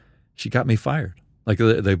her. She got me fired. Like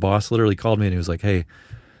the boss literally called me and he was like, hey,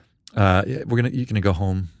 you're gonna go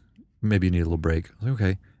home. Maybe you need a little break. I was like,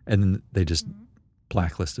 okay. And then they just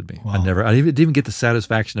blacklisted me. Wow. I didn't even get the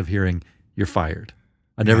satisfaction of hearing you're fired.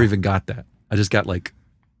 I never even got that. I just got like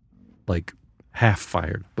half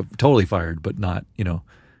fired, but totally fired, but not,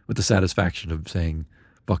 with the satisfaction of saying,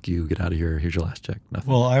 fuck you, get out of here, here's your last check.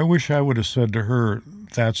 Nothing. Well, I wish I would have said to her,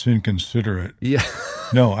 that's inconsiderate. Yeah.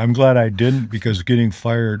 No, I'm glad I didn't, because getting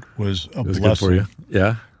fired was a It was blessing. good for you.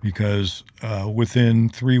 Yeah. Because within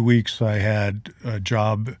 3 weeks, I had a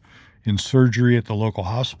job in surgery at the local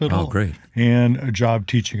hospital. Oh, great. And a job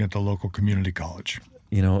teaching at the local community college.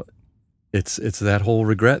 It's that whole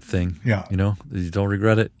regret thing. Yeah. You don't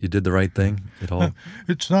regret it. You did the right thing. It all.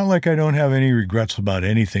 It's not like I don't have any regrets about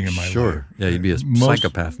anything in my life. Sure. Yeah, you'd be a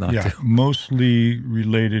psychopath not to. Mostly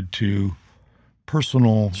related to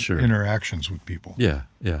personal Sure. interactions with people. Yeah.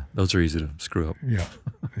 Those are easy to screw up. Yeah.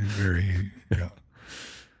 Very, yeah.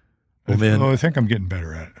 Well, man. I think I'm getting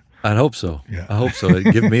better at it. I'd hope so. Yeah. I hope so.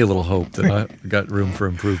 It'd give me a little hope that I got room for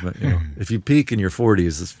improvement. If you peak in your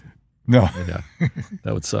 40s, No. yeah,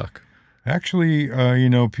 that would suck. Actually,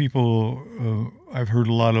 people, I've heard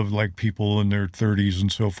a lot of people in their 30s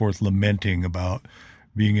and so forth lamenting about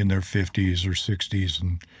being in their 50s or 60s,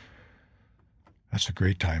 and that's a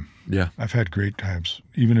great time. Yeah. I've had great times,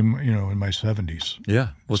 even in my 70s. Yeah.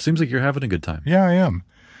 Well, it seems like you're having a good time. Yeah, I am.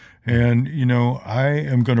 And, I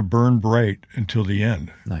am going to burn bright until the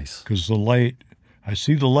end, Nice. because I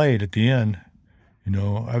see the light at the end.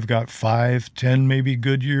 I've got 5, 10 maybe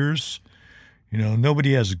good years.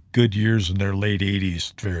 Nobody has good years in their late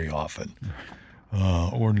 80s very often,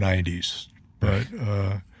 or 90s. But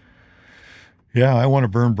I want to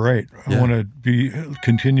burn bright. I want to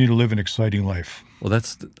continue to live an exciting life. Well,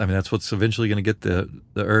 that's what's eventually going to get the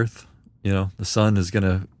earth. The sun is going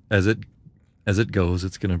to, as it goes,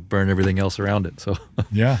 it's going to burn everything else around it. So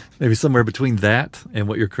Yeah. maybe somewhere between that and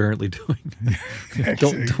what you're currently doing.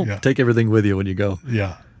 Don't Yeah. take everything with you when you go.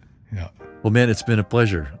 Yeah. Yeah. Well, man, it's been a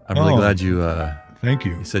pleasure. I'm really glad you Thank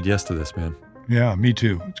you. you said yes to this, man. Yeah, me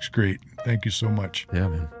too. It's great. Thank you so much. Yeah,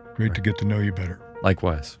 man. Great to get to know you better.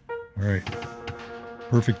 Likewise. All right.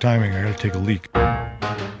 Perfect timing. I got to take a leak.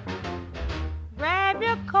 Grab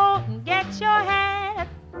your coat and get your hat.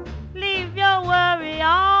 Leave your worry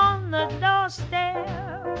on the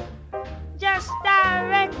doorstep. Just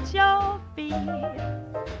direct your feet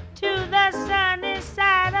to the sunny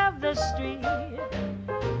side of the street.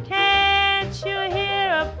 Can't you hear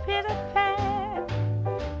a pitter-pat?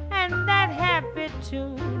 And that happy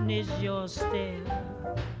tune is your step.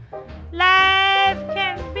 Life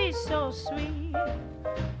can be so sweet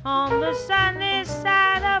on the sunny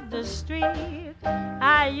side of the street.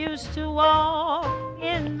 I used to walk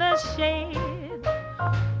in the shade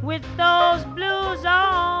with those blues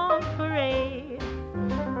on parade,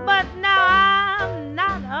 but now I'm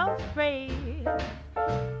not afraid.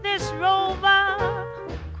 This rover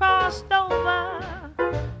crossed over.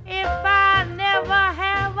 If I never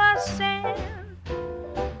have a cent,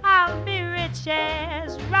 I'll be rich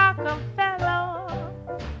as Rockefeller.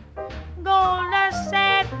 Gold dust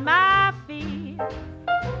at my feet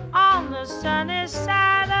on the sunny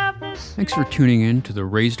side of the street. Thanks for tuning in to the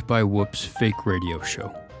Raised by Whoops fake radio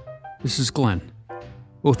show. This is Glenn.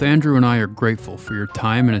 Both Andrew and I are grateful for your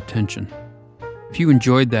time and attention. If you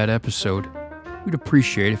enjoyed that episode, we'd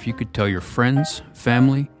appreciate if you could tell your friends,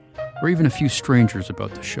 family, or even a few strangers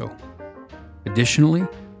about the show. Additionally,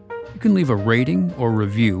 you can leave a rating or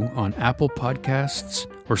review on Apple Podcasts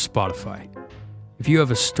or Spotify. If you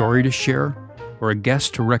have a story to share or a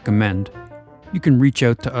guest to recommend, you can reach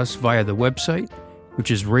out to us via the website, which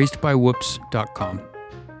is raisedbywhoops.com.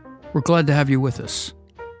 We're glad to have you with us.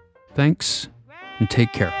 Thanks, and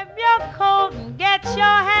take care. Grab your coat and get your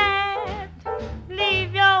hat.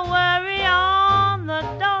 Leave your worry on the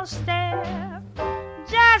doorstep.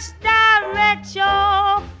 Just direct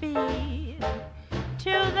your feet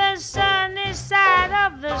to the sunny side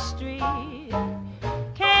of the street.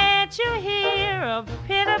 Can't you hear a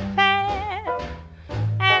pitter-pat?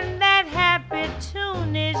 And that happy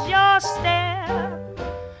tune is your step.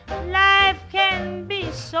 Life can be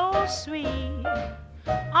so sweet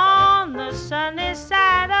on the sunny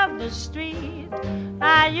side of the street.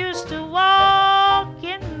 I used to walk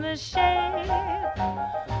in the shade